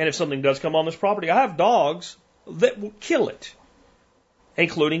 And if something does come on this property, I have dogs that will kill it,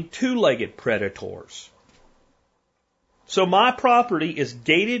 including two-legged predators. So my property is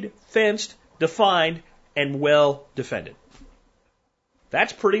gated, fenced, defined, and well defended.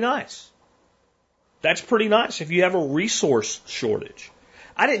 That's pretty nice. That's pretty nice if you have a resource shortage.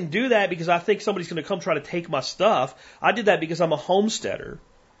 I didn't do that because I think somebody's going to come try to take my stuff. I did that because I'm a homesteader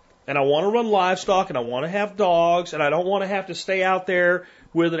and I want to run livestock and I want to have dogs and I don't want to have to stay out there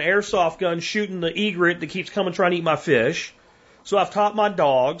with an airsoft gun shooting the egret that keeps coming trying to eat my fish. So I've taught my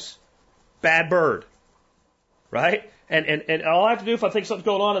dogs, bad bird, right? And all I have to do if I think something's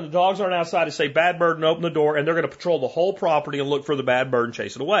going on and the dogs aren't outside is say bad bird and open the door and they're going to patrol the whole property and look for the bad bird and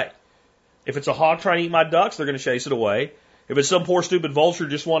chase it away. If it's a hawk trying to eat my ducks, they're going to chase it away. If it's some poor stupid vulture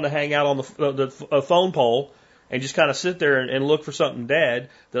just wanting to hang out on the phone pole and just kind of sit there and look for something dead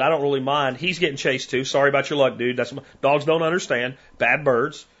that I don't really mind, he's getting chased too. Sorry about your luck, dude. Dogs don't understand. Bad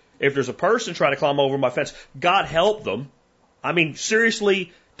birds. If there's a person trying to climb over my fence, God help them. I mean,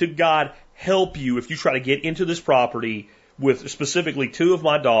 seriously, to God help you if you try to get into this property with specifically 2 of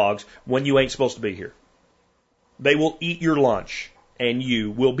my dogs when you ain't supposed to be here. They will eat your lunch and you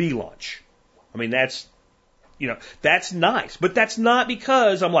will be lunch. I mean, That's nice. But that's not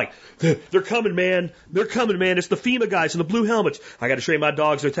because I'm like, they're coming, man. They're coming, man. It's the FEMA guys in the blue helmets. I got to train my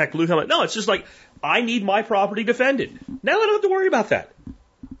dogs to attack blue helmet. No, it's just like, I need my property defended. Now I don't have to worry about that.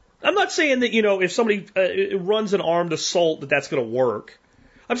 I'm not saying that, if somebody runs an armed assault, that's going to work.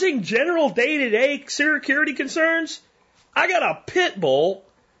 I'm saying general day-to-day security concerns. I got a pit bull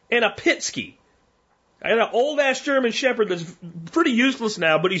and a pitski. I got an old-ass German Shepherd that's pretty useless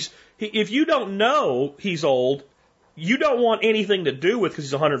now, but if you don't know he's old, you don't want anything to do with because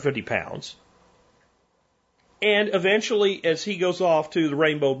he's 150 pounds. And eventually, as he goes off to the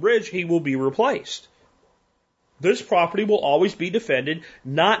Rainbow Bridge, he will be replaced. This property will always be defended,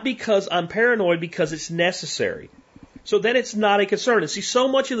 not because I'm paranoid, because it's necessary. So then it's not a concern. And see, so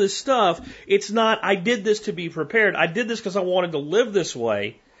much of this stuff, it's not, I did this to be prepared. I did this because I wanted to live this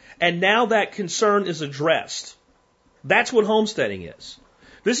way. And now that concern is addressed. That's what homesteading is.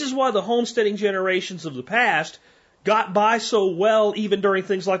 This is why the homesteading generations of the past got by so well even during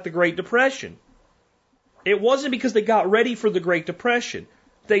things like the Great Depression. It wasn't because they got ready for the Great Depression.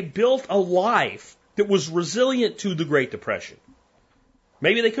 They built a life that was resilient to the Great Depression.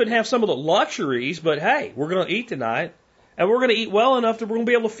 Maybe they couldn't have some of the luxuries, but hey, we're going to eat tonight, and we're going to eat well enough that we're going to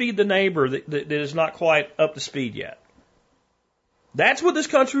be able to feed the neighbor that is not quite up to speed yet. That's what this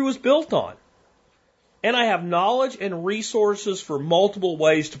country was built on. And I have knowledge and resources for multiple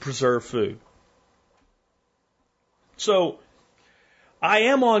ways to preserve food. So, I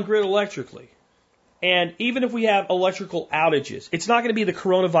am on grid electrically. And even if we have electrical outages, it's not going to be the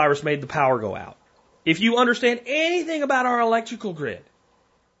coronavirus made the power go out. If you understand anything about our electrical grid,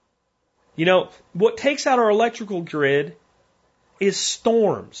 what takes out our electrical grid is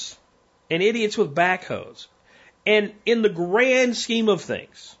storms and idiots with backhoes. And in the grand scheme of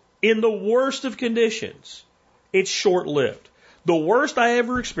things, in the worst of conditions, it's short-lived. The worst I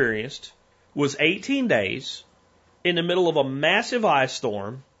ever experienced was 18 days in the middle of a massive ice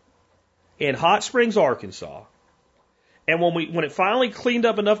storm in Hot Springs, Arkansas. And when it finally cleaned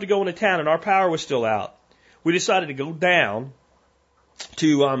up enough to go into town and our power was still out, we decided to go down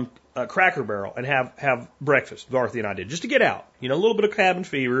to Cracker Barrel and have breakfast. Dorothy and I did, just to get out. A little bit of cabin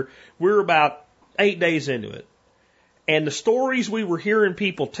fever. We were about 8 days into it. And the stories we were hearing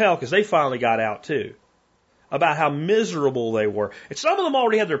people tell, because they finally got out too, about how miserable they were. And some of them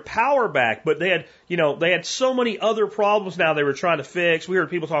already had their power back, but they had so many other problems now they were trying to fix. We heard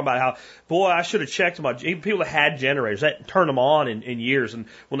people talking about how, boy, I should have checked my, even people that had generators, that turned them on in years. And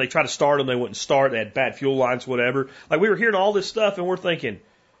when they tried to start them, they wouldn't start. They had bad fuel lines, whatever. Like, we were hearing all this stuff and we're thinking,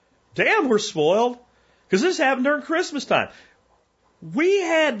 damn, we're spoiled. Because this happened during Christmas time. We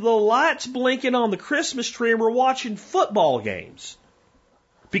had the lights blinking on the Christmas tree and we're watching football games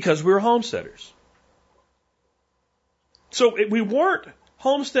because we were homesteaders. So we weren't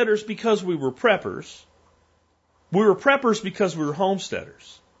homesteaders because we were preppers. We were preppers because we were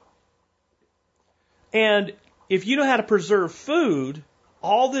homesteaders. And if you know how to preserve food,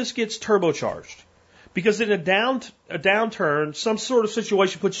 all this gets turbocharged. Because in a downturn, some sort of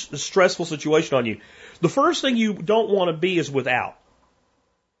situation puts a stressful situation on you. The first thing you don't want to be is without.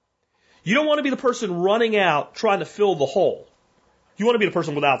 You don't want to be the person running out trying to fill the hole. You want to be the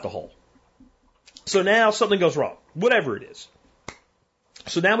person without the hole. So now something goes wrong, whatever it is.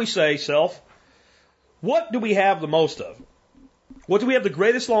 So now we say, self, what do we have the most of? What do we have the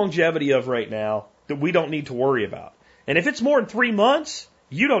greatest longevity of right now that we don't need to worry about? And if it's more than 3 months,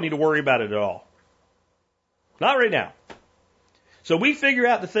 you don't need to worry about it at all. Not right now. So we figure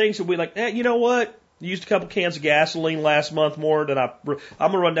out the things that we like, you know what? I used a couple cans of gasoline last month more than I'm going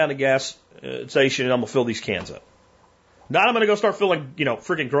to run down to gas station and I'm going to fill these cans up. Not I'm going to go start filling,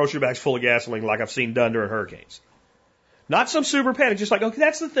 freaking grocery bags full of gasoline like I've seen done during hurricanes. Not some super panic, just like, okay,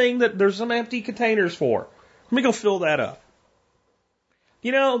 that's the thing that there's some empty containers for. Let me go fill that up.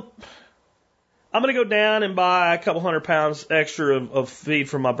 I'm going to go down and buy a couple 100 pounds extra of feed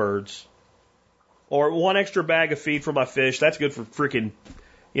for my birds. Or one extra bag of feed for my fish. That's good for freaking,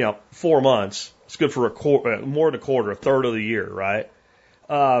 4 months. It's good for more than a quarter, a third of the year, right?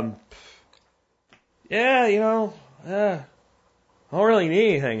 I don't really need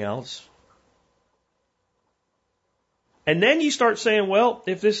anything else. And then you start saying, well,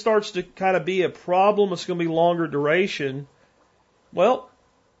 if this starts to kind of be a problem, it's going to be longer duration. Well,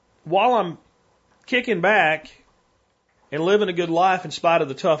 while I'm kicking back and living a good life in spite of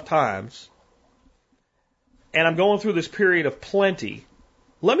the tough times, and I'm going through this period of plenty,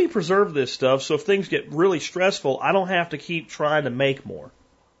 let me preserve this stuff so if things get really stressful, I don't have to keep trying to make more.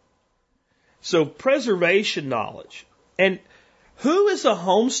 So preservation knowledge. And who is a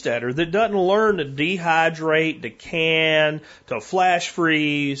homesteader that doesn't learn to dehydrate, to can, to flash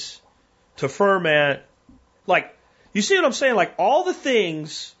freeze, to ferment, Like, you see what I'm saying? Like, all the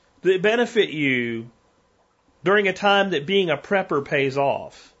things that benefit you during a time that being a prepper pays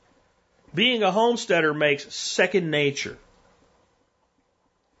off, being a homesteader makes second nature.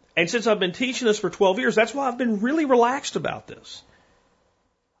 And since I've been teaching this for 12 years, that's why I've been really relaxed about this.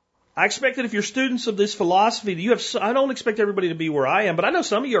 I expect that if you're students of this philosophy, that you have, I don't expect everybody to be where I am, but I know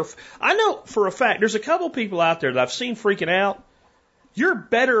some of you are, I know for a fact, there's a couple people out there that I've seen freaking out. You're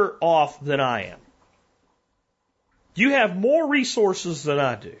better off than I am. You have more resources than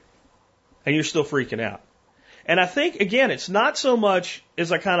I do, and you're still freaking out. And I think, again, it's not so much,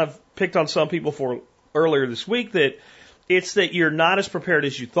 as I kind of picked on some people for earlier this week, that it's that you're not as prepared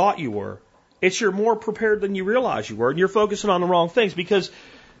as you thought you were. It's you're more prepared than you realize you were, and you're focusing on the wrong things. Because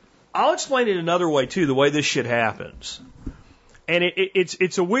I'll explain it another way, too, the way this shit happens. And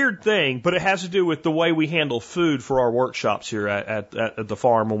it's a weird thing, but it has to do with the way we handle food for our workshops here at the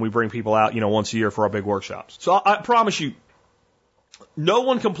farm when we bring people out, once a year for our big workshops. So I promise you, no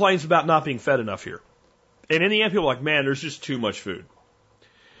one complains about not being fed enough here. And in the end, people are like, man, there's just too much food.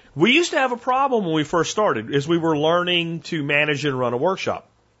 We used to have a problem when we first started, as we were learning to manage and run a workshop.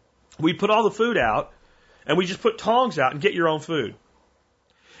 We'd put all the food out, and we just put tongs out and get your own food.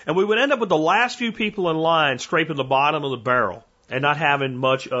 And we would end up with the last few people in line scraping the bottom of the barrel and not having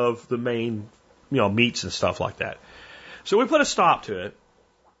much of the main, meats and stuff like that. So we put a stop to it,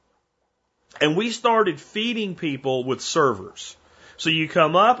 and we started feeding people with servers. So you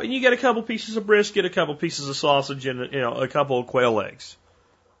come up and you get a couple pieces of brisket, a couple pieces of sausage, and a couple of quail eggs.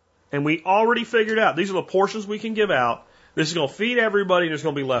 And we already figured out these are the portions we can give out. This is going to feed everybody, and there's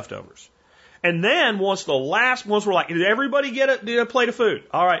going to be leftovers. And then once we're like, did everybody get a plate of food?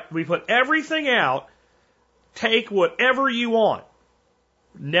 All right, we put everything out. Take whatever you want.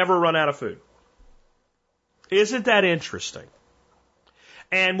 Never run out of food. Isn't that interesting?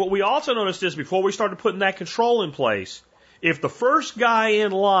 And what we also noticed is before we started putting that control in place, if the first guy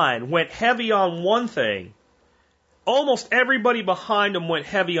in line went heavy on one thing, almost everybody behind him went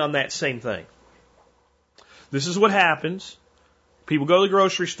heavy on that same thing. This is what happens. People go to the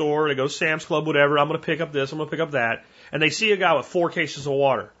grocery store, they go to Sam's Club, whatever, I'm going to pick up this, I'm going to pick up that, and they see a guy with 4 cases of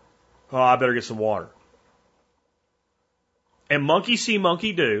water. Oh, I better get some water. And monkey see,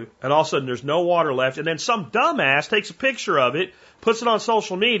 monkey do, and all of a sudden there's no water left, and then some dumbass takes a picture of it, puts it on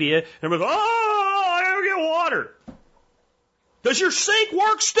social media, and goes, oh, I gotta get water. Does your sink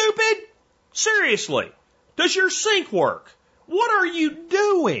work, stupid? Seriously. Does your sink work? What are you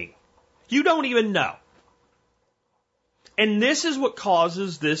doing? You don't even know. And this is what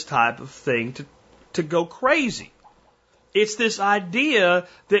causes this type of thing to go crazy. It's this idea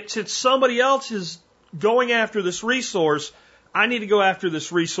that since somebody else is going after this resource, I need to go after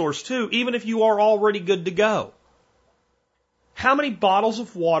this resource too, even if you are already good to go. How many bottles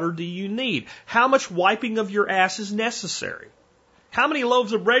of water do you need? How much wiping of your ass is necessary? How many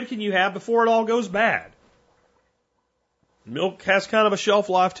loaves of bread can you have before it all goes bad? Milk has kind of a shelf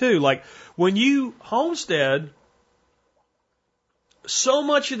life too. Like when you homestead, so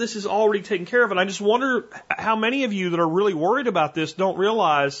much of this is already taken care of, and I just wonder how many of you that are really worried about this don't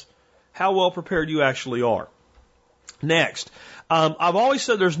realize how well prepared you actually are. Next, I've always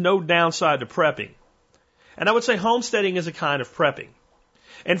said there's no downside to prepping, and I would say homesteading is a kind of prepping.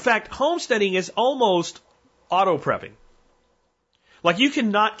 In fact, homesteading is almost auto prepping. Like you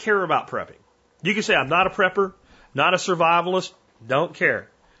cannot care about prepping. You can say, I'm not a prepper, not a survivalist, don't care.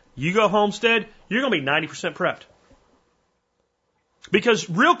 You go homestead, you're going to be 90% prepped. Because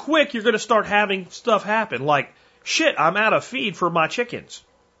real quick, you're going to start having stuff happen. Like, shit, I'm out of feed for my chickens.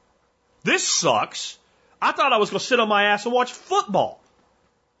 This sucks. I thought I was going to sit on my ass and watch football.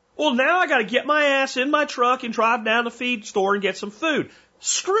 Well, now I got to get my ass in my truck and drive down to the feed store and get some food.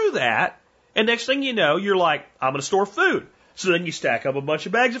 Screw that. And next thing you know, you're like, I'm going to store food. So then you stack up a bunch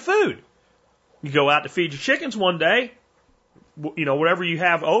of bags of food. You go out to feed your chickens one day. Whatever you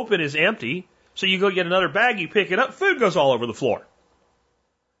have open is empty. So you go get another bag, you pick it up, food goes all over the floor.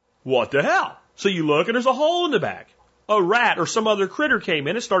 What the hell? So you look and there's a hole in the bag. A rat or some other critter came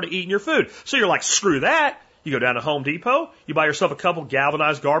in and started eating your food. So you're like, screw that. You go down to Home Depot, you buy yourself a couple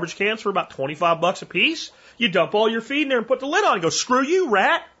galvanized garbage cans for about $25 a piece. You dump all your feed in there and put the lid on and go, screw you,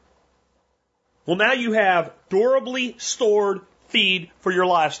 rat. Well, now you have durably stored feed for your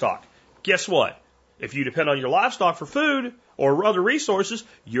livestock. Guess what? If you depend on your livestock for food or other resources,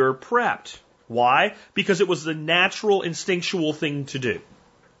 you're prepped. Why? Because it was the natural, instinctual thing to do.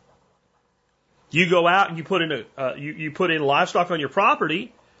 You go out and you put in livestock on your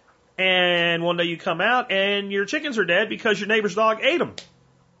property, and one day you come out and your chickens are dead because your neighbor's dog ate them.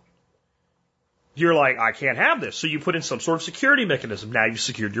 You're like, I can't have this. So you put in some sort of security mechanism. Now you've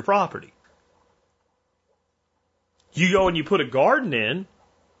secured your property. You go and you put a garden in,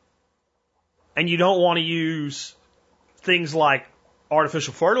 and you don't want to use things like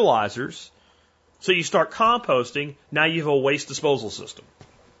artificial fertilizers, so you start composting. Now you have a waste disposal system.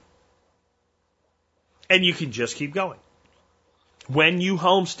 And you can just keep going. When you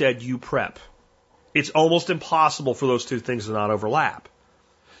homestead, you prep. It's almost impossible for those two things to not overlap.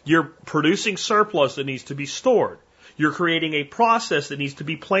 You're producing surplus that needs to be stored. You're creating a process that needs to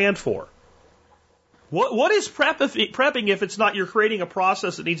be planned for. What is prepping if it's not you're creating a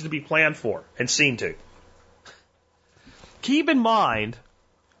process that needs to be planned for and seen to? Keep in mind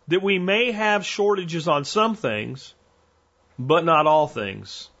that we may have shortages on some things, but not all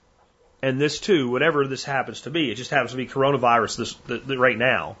things. And this too, whatever this happens to be, it just happens to be coronavirus right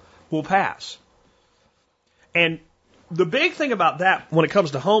now, will pass. And the big thing about that when it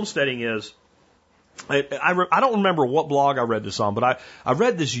comes to homesteading is, I don't remember what blog I read this on, but I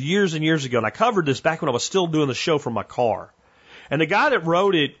read this years and years ago, and I covered this back when I was still doing the show from my car. And the guy that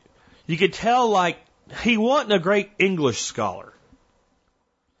wrote it, you could tell, like, he wasn't a great English scholar.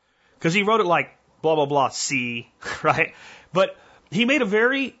 Because he wrote it like, blah, blah, blah, C, right? But he made a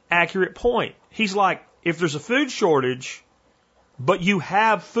very accurate point. He's like, if there's a food shortage, but you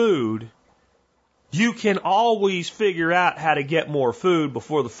have food, you can always figure out how to get more food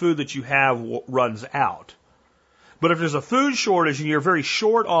before the food that you have runs out. But if there's a food shortage and you're very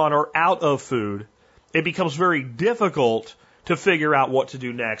short on or out of food, it becomes very difficult to figure out what to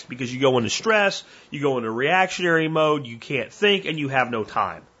do next because you go into stress, you go into reactionary mode, you can't think, and you have no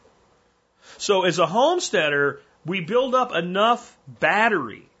time. So as a homesteader, we build up enough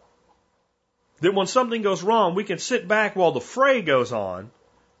battery that when something goes wrong, we can sit back while the fray goes on.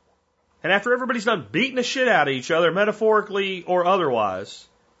 And after everybody's done beating the shit out of each other, metaphorically or otherwise,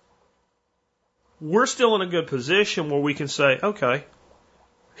 we're still in a good position where we can say, okay,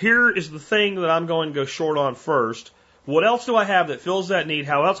 here is the thing that I'm going to go short on first. What else do I have that fills that need?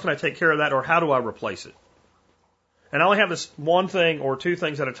 How else can I take care of that? Or how do I replace it? And I only have this one thing or two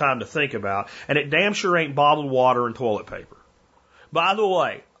things at a time to think about. And it damn sure ain't bottled water and toilet paper. By the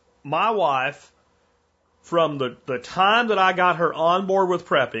way, my wife, from the time that I got her on board with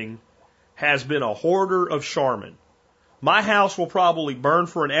prepping, has been a hoarder of Charmin. My house will probably burn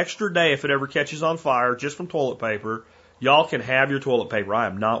for an extra day if it ever catches on fire just from toilet paper. Y'all can have your toilet paper. I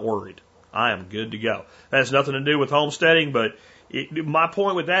am not worried. I am good to go. That has nothing to do with homesteading, but my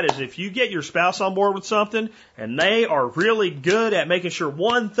point with that is if you get your spouse on board with something and they are really good at making sure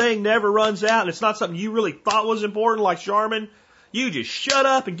one thing never runs out and it's not something you really thought was important like Charmin, you just shut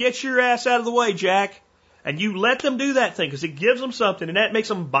up and get your ass out of the way, Jack. And you let them do that thing because it gives them something and that makes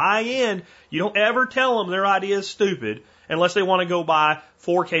them buy in. You don't ever tell them their idea is stupid unless they want to go buy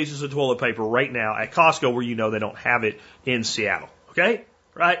 4 cases of toilet paper right now at Costco where you know they don't have it in Seattle. Okay?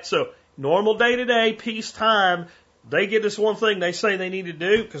 Right? So normal day to day, peacetime, they get this one thing they say they need to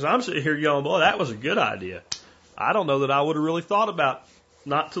do because I'm sitting here going, boy, that was a good idea. I don't know that I would have really thought about,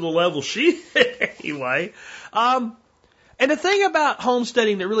 not to the level she did anyway. And the thing about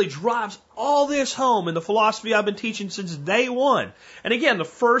homesteading that really drives all this home and the philosophy I've been teaching since day one, and again, the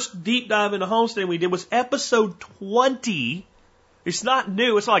first deep dive into homesteading we did was episode 20. It's not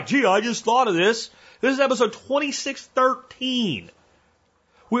new. It's not like, gee, I just thought of this. This is episode 2613.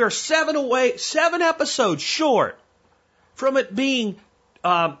 We are 7 episodes short from it being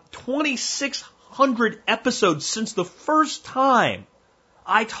 2,600 episodes since the first time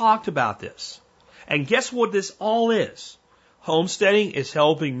I talked about this. And guess what this all is? Homesteading is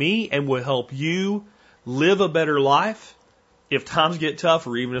helping me and will help you live a better life if times get tough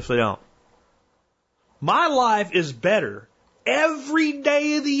or even if they don't. My life is better every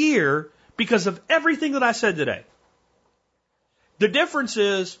day of the year because of everything that I said today. The difference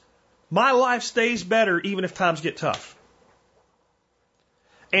is my life stays better even if times get tough.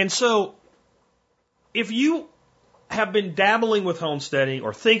 And so if you have been dabbling with homesteading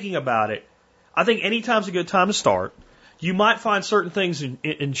or thinking about it, I think any time's a good time to start. You might find certain things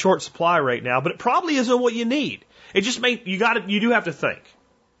in short supply right now, but it probably isn't what you need. It just you do have to think,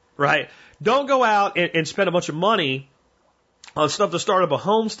 right? Don't go out and spend a bunch of money on stuff to start up a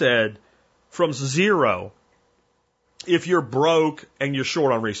homestead from zero if you're broke and you're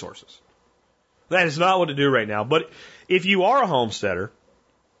short on resources. That is not what to do right now. But if you are a homesteader,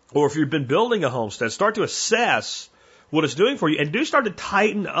 or if you've been building a homestead, start to assess what it's doing for you and do start to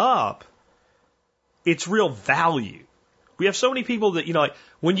tighten up its real value. We have so many people that, like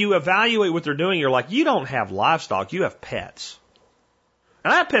when you evaluate what they're doing, you're like, you don't have livestock, you have pets.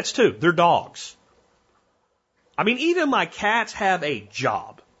 And I have pets too. They're dogs. I mean, even my cats have a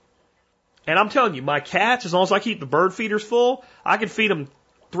job. And I'm telling you, my cats, as long as I keep the bird feeders full, I can feed them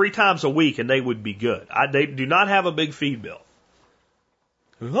 3 times a week and they would be good. They do not have a big feed bill.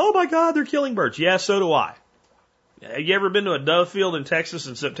 Oh my God, they're killing birds. Yeah, so do I. Have you ever been to a dove field in Texas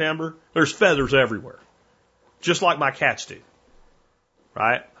in September? There's feathers everywhere. Just like my cats do.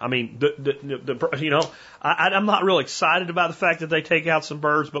 Right? I mean, I'm not real excited about the fact that they take out some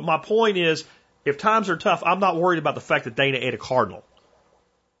birds, but my point is, if times are tough, I'm not worried about the fact that Dana ate a cardinal.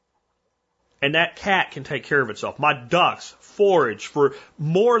 And that cat can take care of itself. My ducks forage for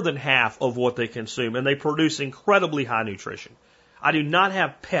more than half of what they consume, and they produce incredibly high nutrition. I do not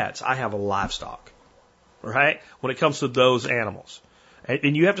have pets. I have a livestock, right? When it comes to those animals.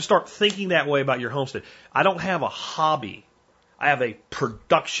 And you have to start thinking that way about your homestead. I don't have a hobby. I have a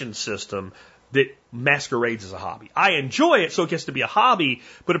production system that masquerades as a hobby. I enjoy it, so it gets to be a hobby,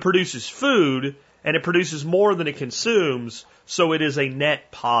 but it produces food, and it produces more than it consumes, so it is a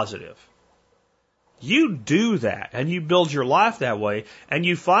net positive. You do that, and you build your life that way, and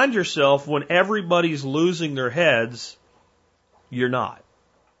you find yourself, when everybody's losing their heads, you're not.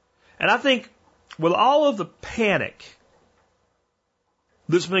 And I think with all of the panic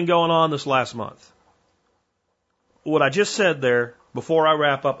that's been going on this last month, what I just said there, before I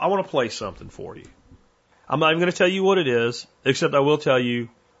wrap up, I want to play something for you. I'm not even going to tell you what it is, except I will tell you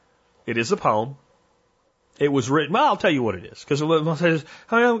it is a poem. It was written, well, I'll tell you what it is, because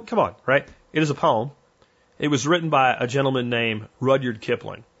come on, right? It is a poem. It was written by a gentleman named Rudyard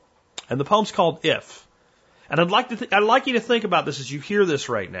Kipling. And the poem's called If. And I'd like you to think about this as you hear this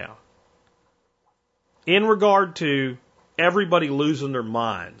right now. In regard to everybody losing their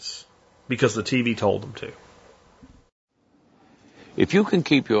minds because the TV told them to. If you can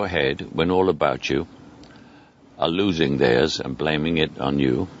keep your head when all about you are losing theirs and blaming it on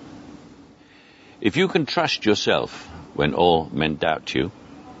you, if you can trust yourself when all men doubt you,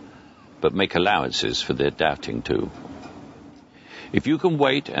 but make allowances for their doubting too, if you can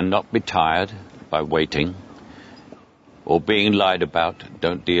wait and not be tired by waiting, or being lied about,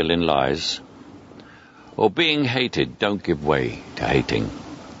 don't deal in lies, or being hated, don't give way to hating,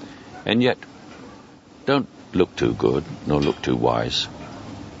 and yet don't look too good, nor look too wise.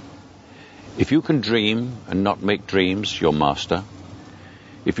 If you can dream and not make dreams your master,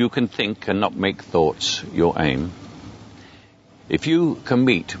 if you can think and not make thoughts your aim, if you can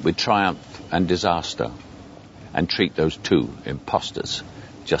meet with triumph and disaster, and treat those two impostors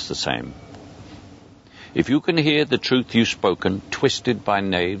just the same, if you can hear the truth you've spoken twisted by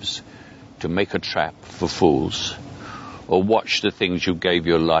knaves to make a trap for fools, or watch the things you gave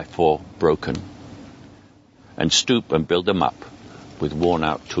your life for broken, and stoop and build them up with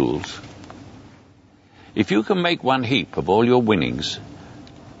worn-out tools. If you can make one heap of all your winnings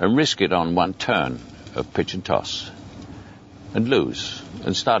and risk it on one turn of pitch and toss, and lose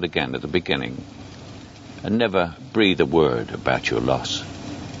and start again at the beginning, and never breathe a word about your loss.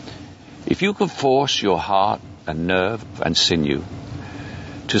 If you can force your heart and nerve and sinew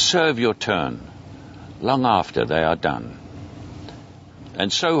to serve your turn long after they are done,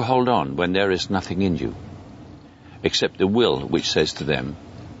 and so hold on when there is nothing in you, except the will which says to them,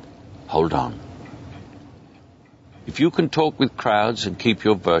 hold on. If you can talk with crowds and keep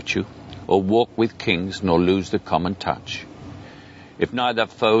your virtue, or walk with kings nor lose the common touch, if neither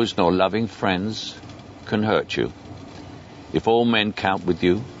foes nor loving friends can hurt you, if all men count with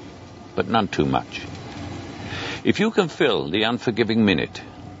you, but none too much, if you can fill the unforgiving minute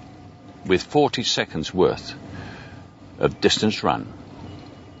with 40 seconds worth of distance run,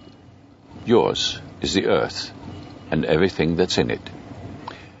 yours is the earth and everything that's in it,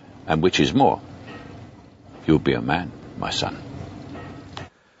 and which is more, you'll be a man, my son.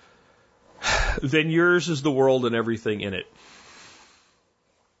 Then yours is the world and everything in it.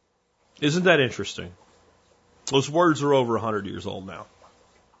 Isn't that interesting? Those words are over 100 years old now.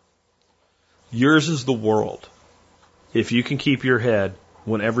 Yours is the world, if you can keep your head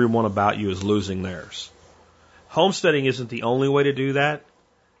when everyone about you is losing theirs. Homesteading isn't the only way to do that,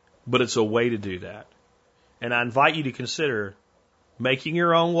 but it's a way to do that. And I invite you to consider making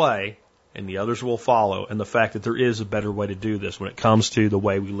your own way, and the others will follow, and the fact that there is a better way to do this when it comes to the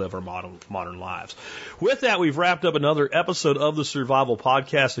way we live our modern lives. With that, we've wrapped up another episode of the Survival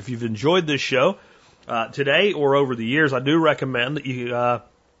Podcast. If you've enjoyed this show today or over the years, I do recommend that you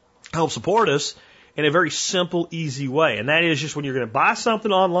help support us in a very simple, easy way. And that is just when you're going to buy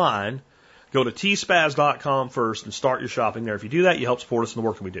something online, go to tspaz.com first and start your shopping there. If you do that, you help support us in the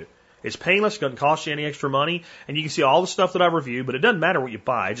work that we do. It's painless, it doesn't cost you any extra money, and you can see all the stuff that I've reviewed, but it doesn't matter what you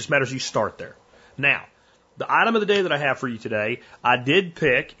buy, it just matters you start there. Now, the item of the day that I have for you today, I did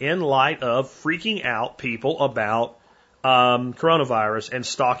pick in light of freaking out people about coronavirus and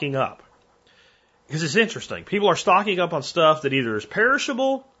stocking up. Because it's interesting. People are stocking up on stuff that either is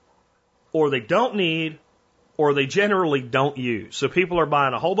perishable or they don't need or they generally don't use. So people are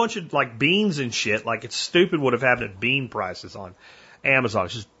buying a whole bunch of like beans and shit. Like it's stupid what have happened at bean prices on Amazon.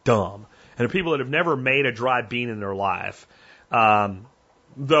 It's just dumb. And the people that have never made a dry bean in their life.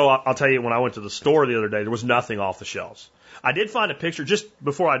 Though I'll tell you, when I went to the store the other day, there was nothing off the shelves. I did find a picture just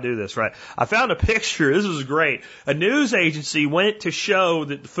before I do this, right? I found a picture. This is great. A news agency went to show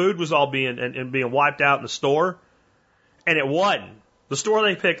that the food was all being wiped out in the store, and it wasn't. The store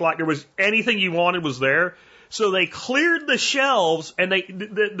they picked, like there was anything you wanted was there. So they cleared the shelves, and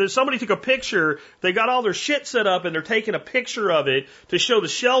somebody took a picture. They got all their shit set up, and they're taking a picture of it to show the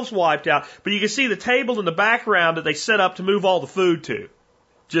shelves wiped out. But you can see the table in the background that they set up to move all the food to.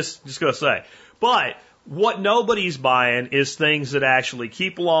 Just gonna say. But what nobody's buying is things that actually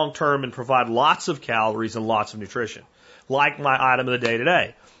keep long term and provide lots of calories and lots of nutrition. Like my item of the day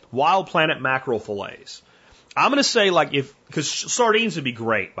today. Wild Planet mackerel fillets. I'm going to say because sardines would be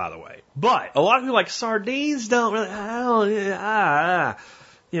great, by the way. But a lot of people like sardines don't really,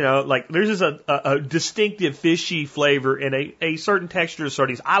 there's just a distinctive fishy flavor and a certain texture of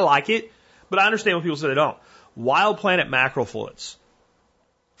sardines. I like it, but I understand when people say they don't. Wild Planet mackerel fillets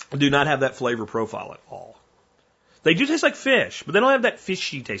do not have that flavor profile at all. They do taste like fish, but they don't have that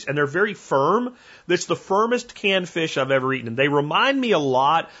fishy taste. And they're very firm. That's the firmest canned fish I've ever eaten. And they remind me a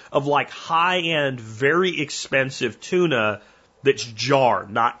lot of like high-end, very expensive tuna that's jarred,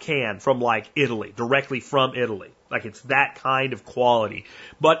 not canned, from like Italy, directly from Italy. Like it's that kind of quality.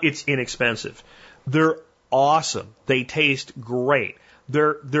 But it's inexpensive. They're awesome. They taste great.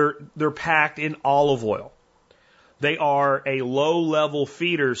 They're packed in olive oil. They are a low-level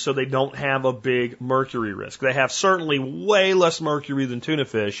feeder, so they don't have a big mercury risk. They have certainly way less mercury than tuna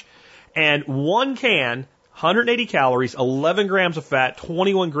fish. And one can, 180 calories, 11 grams of fat,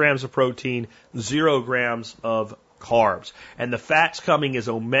 21 grams of protein, 0 grams of carbs. And the fats coming is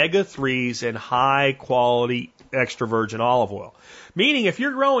omega-3s and high-quality extra virgin olive oil. Meaning if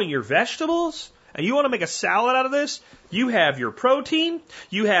you're growing your vegetables and you want to make a salad out of this, you have your protein,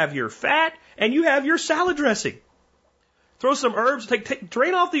 you have your fat, and you have your salad dressing. Throw some herbs,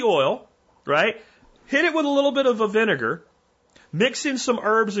 drain off the oil, right? Hit it with a little bit of a vinegar, mix in some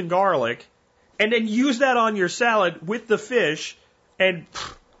herbs and garlic, and then use that on your salad with the fish, and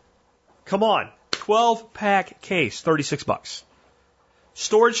come on, 12-pack case, $36.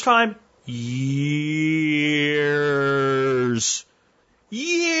 Storage time, years.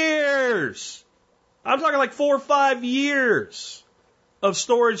 Years. I'm talking like 4 or 5 years of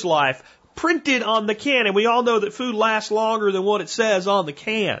storage life. Printed on the can, and we all know that food lasts longer than what it says on the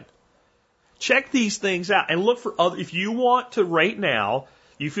can. Check these things out and look for other. If you want to right now,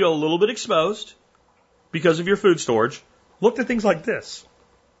 you feel a little bit exposed because of your food storage, look at things like this.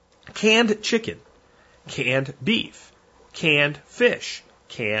 Canned chicken, canned beef, canned fish,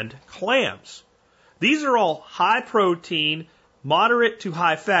 canned clams. These are all high protein, moderate to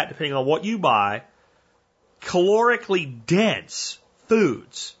high fat, depending on what you buy, calorically dense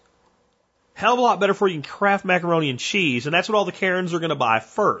foods. Hell of a lot better for you than Kraft macaroni and cheese, and that's what all the Karens are going to buy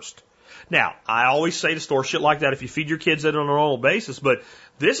first. Now, I always say to store shit like that if you feed your kids it on a normal basis, but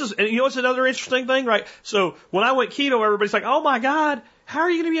this is, and you know what's another interesting thing, right? So when I went keto, everybody's like, oh my God, how are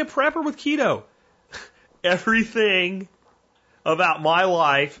you going to be a prepper with keto? Everything about my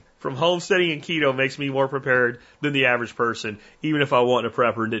life from homesteading and keto makes me more prepared than the average person, even if I wasn't a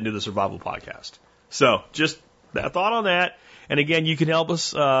prepper and didn't do the survival podcast. So just that thought on that. And again, you can help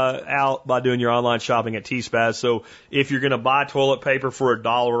us out by doing your online shopping at T-Spaz. So if you're going to buy toilet paper for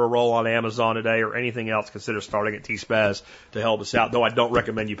 $1 a roll on Amazon today or anything else, consider starting at T-Spaz to help us out. Though I don't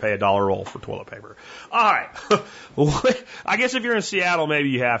recommend you pay $1 a roll for toilet paper. All right. I guess if you're in Seattle, maybe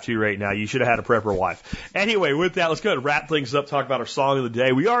you have to right now. You should have had a prepper wife. Anyway, with that, let's go ahead and wrap things up, talk about our song of the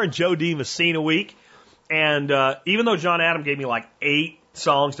day. We are in Joe D. Messina week. And even though John Adam gave me like 8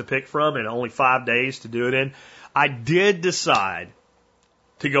 songs to pick from and only 5 days to do it in, I did decide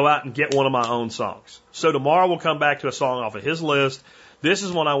to go out and get one of my own songs. So tomorrow we'll come back to a song off of his list. This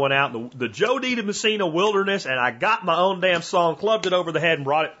is when I went out in the Joe D. to Messina wilderness, and I got my own damn song, clubbed it over the head, and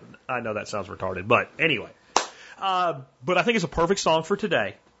brought it. I know that sounds retarded, but anyway. But I think it's a perfect song for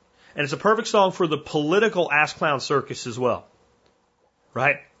today. And it's a perfect song for the political Ass Clown Circus as well.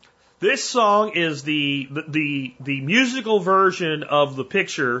 Right? This song is the musical version of the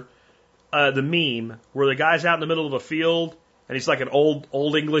picture, the meme, where the guy's out in the middle of a field and he's like an old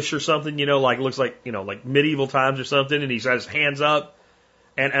English or something, you know, like looks like, you know, like medieval times or something, and he's got his hands up.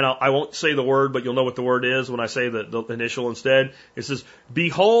 And I won't say the word, but you'll know what the word is when I say the initial instead. It says,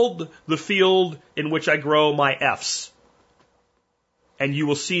 "Behold the field in which I grow my F's, and you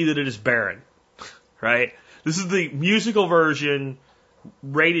will see that it is barren." right? This is the musical version,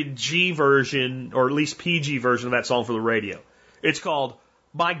 rated G version, or at least PG version of that song for the radio. It's called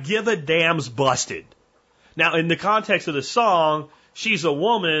My Give a Damn's Busted. Now, in the context of the song, she's a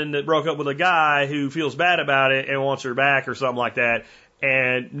woman that broke up with a guy who feels bad about it and wants her back or something like that.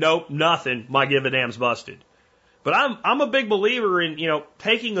 And nope, nothing. My give a damn's busted. But I'm a big believer in,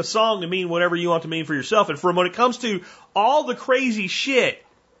 taking a song to mean whatever you want to mean for yourself. And when it comes to all the crazy shit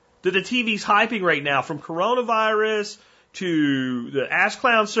that the TV's hyping right now, from coronavirus to the ass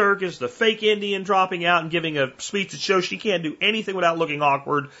clown circus, the fake Indian dropping out and giving a speech that shows she can't do anything without looking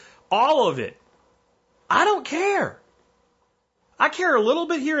awkward, all of it, I don't care. I care a little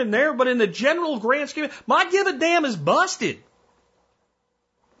bit here and there, but in the general grand scheme, my give a damn is busted.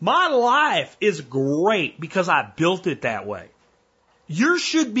 My life is great because I built it that way. Yours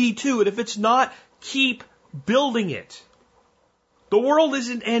should be too, and if it's not, keep building it. The world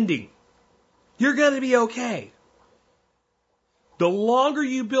isn't ending. You're going to be okay. The longer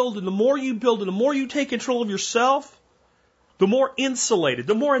you build and the more you build and the more you take control of yourself, the more insulated,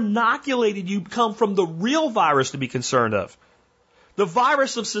 the more inoculated you become from the real virus to be concerned of. The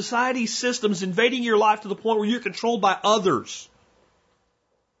virus of society's systems invading your life to the point where you're controlled by others.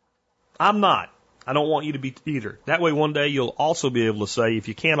 I'm not. I don't want you to be either. That way one day you'll also be able to say, if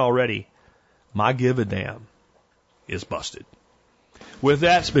you can't already, my give a damn is busted. With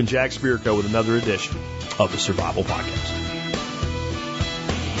that, it's been Jack Spirko with another edition of the Survival Podcast.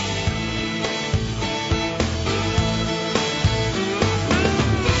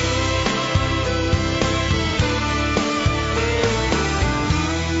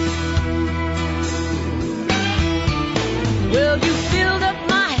 Well, you filled up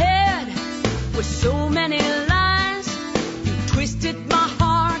my head with so many lies. You twisted my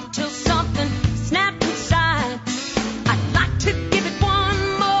heart till something snapped inside. I'd like to give it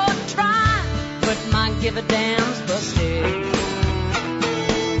one more try, but my give a damn's busted.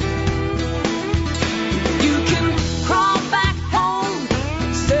 You can crawl back home,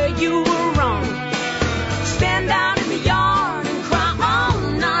 say you were wrong. Stand out in the yard and cry all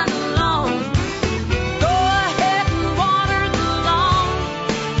night long. Go ahead and water the lawn.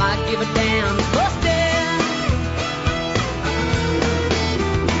 I give a damn's busted.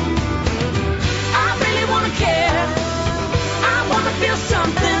 I really want to care. I want to feel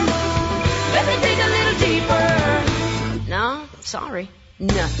something. Let me dig a little deeper. No, sorry,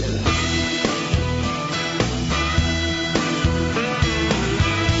 nothing.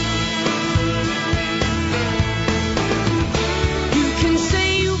 You can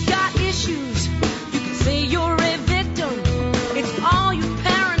say you've got issues. You can say you're a victim. It's all your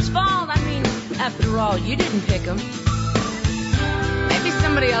parents' fault. I mean, after all, you didn't pick them. Maybe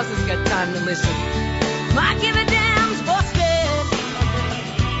somebody else has got time to listen. My give a damn's busted.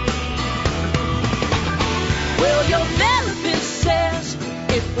 Well, your therapist says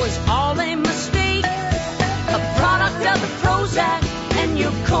it was all a mistake, a product of the Prozac and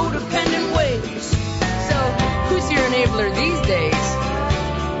your codependent ways. So, who's your enabler these days?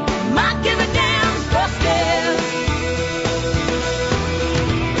 My give a damn's busted.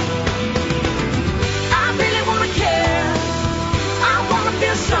 I really want to care. I want to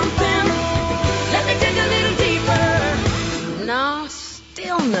feel something. Let me dig a little deeper. No,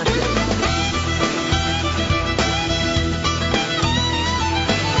 still nothing.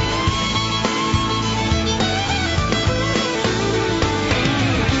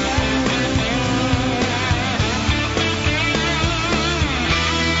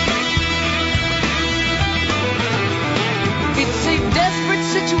 It's a desperate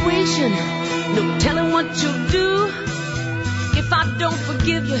situation, no telling what you'll do. If I don't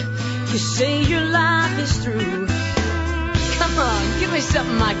forgive you, you say your life is through. Come on, give me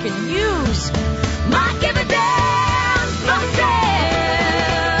something I can use. My give a damn busted.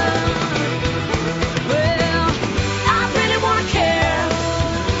 Well, I really want to care.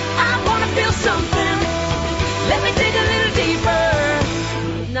 I want to feel something. Let me dig a little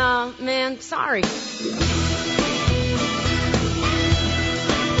deeper. No, man, sorry.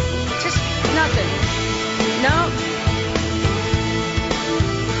 Nothing. No.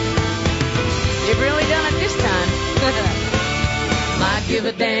 You've really done it this time. My give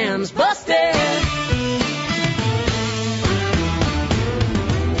a damn's busted.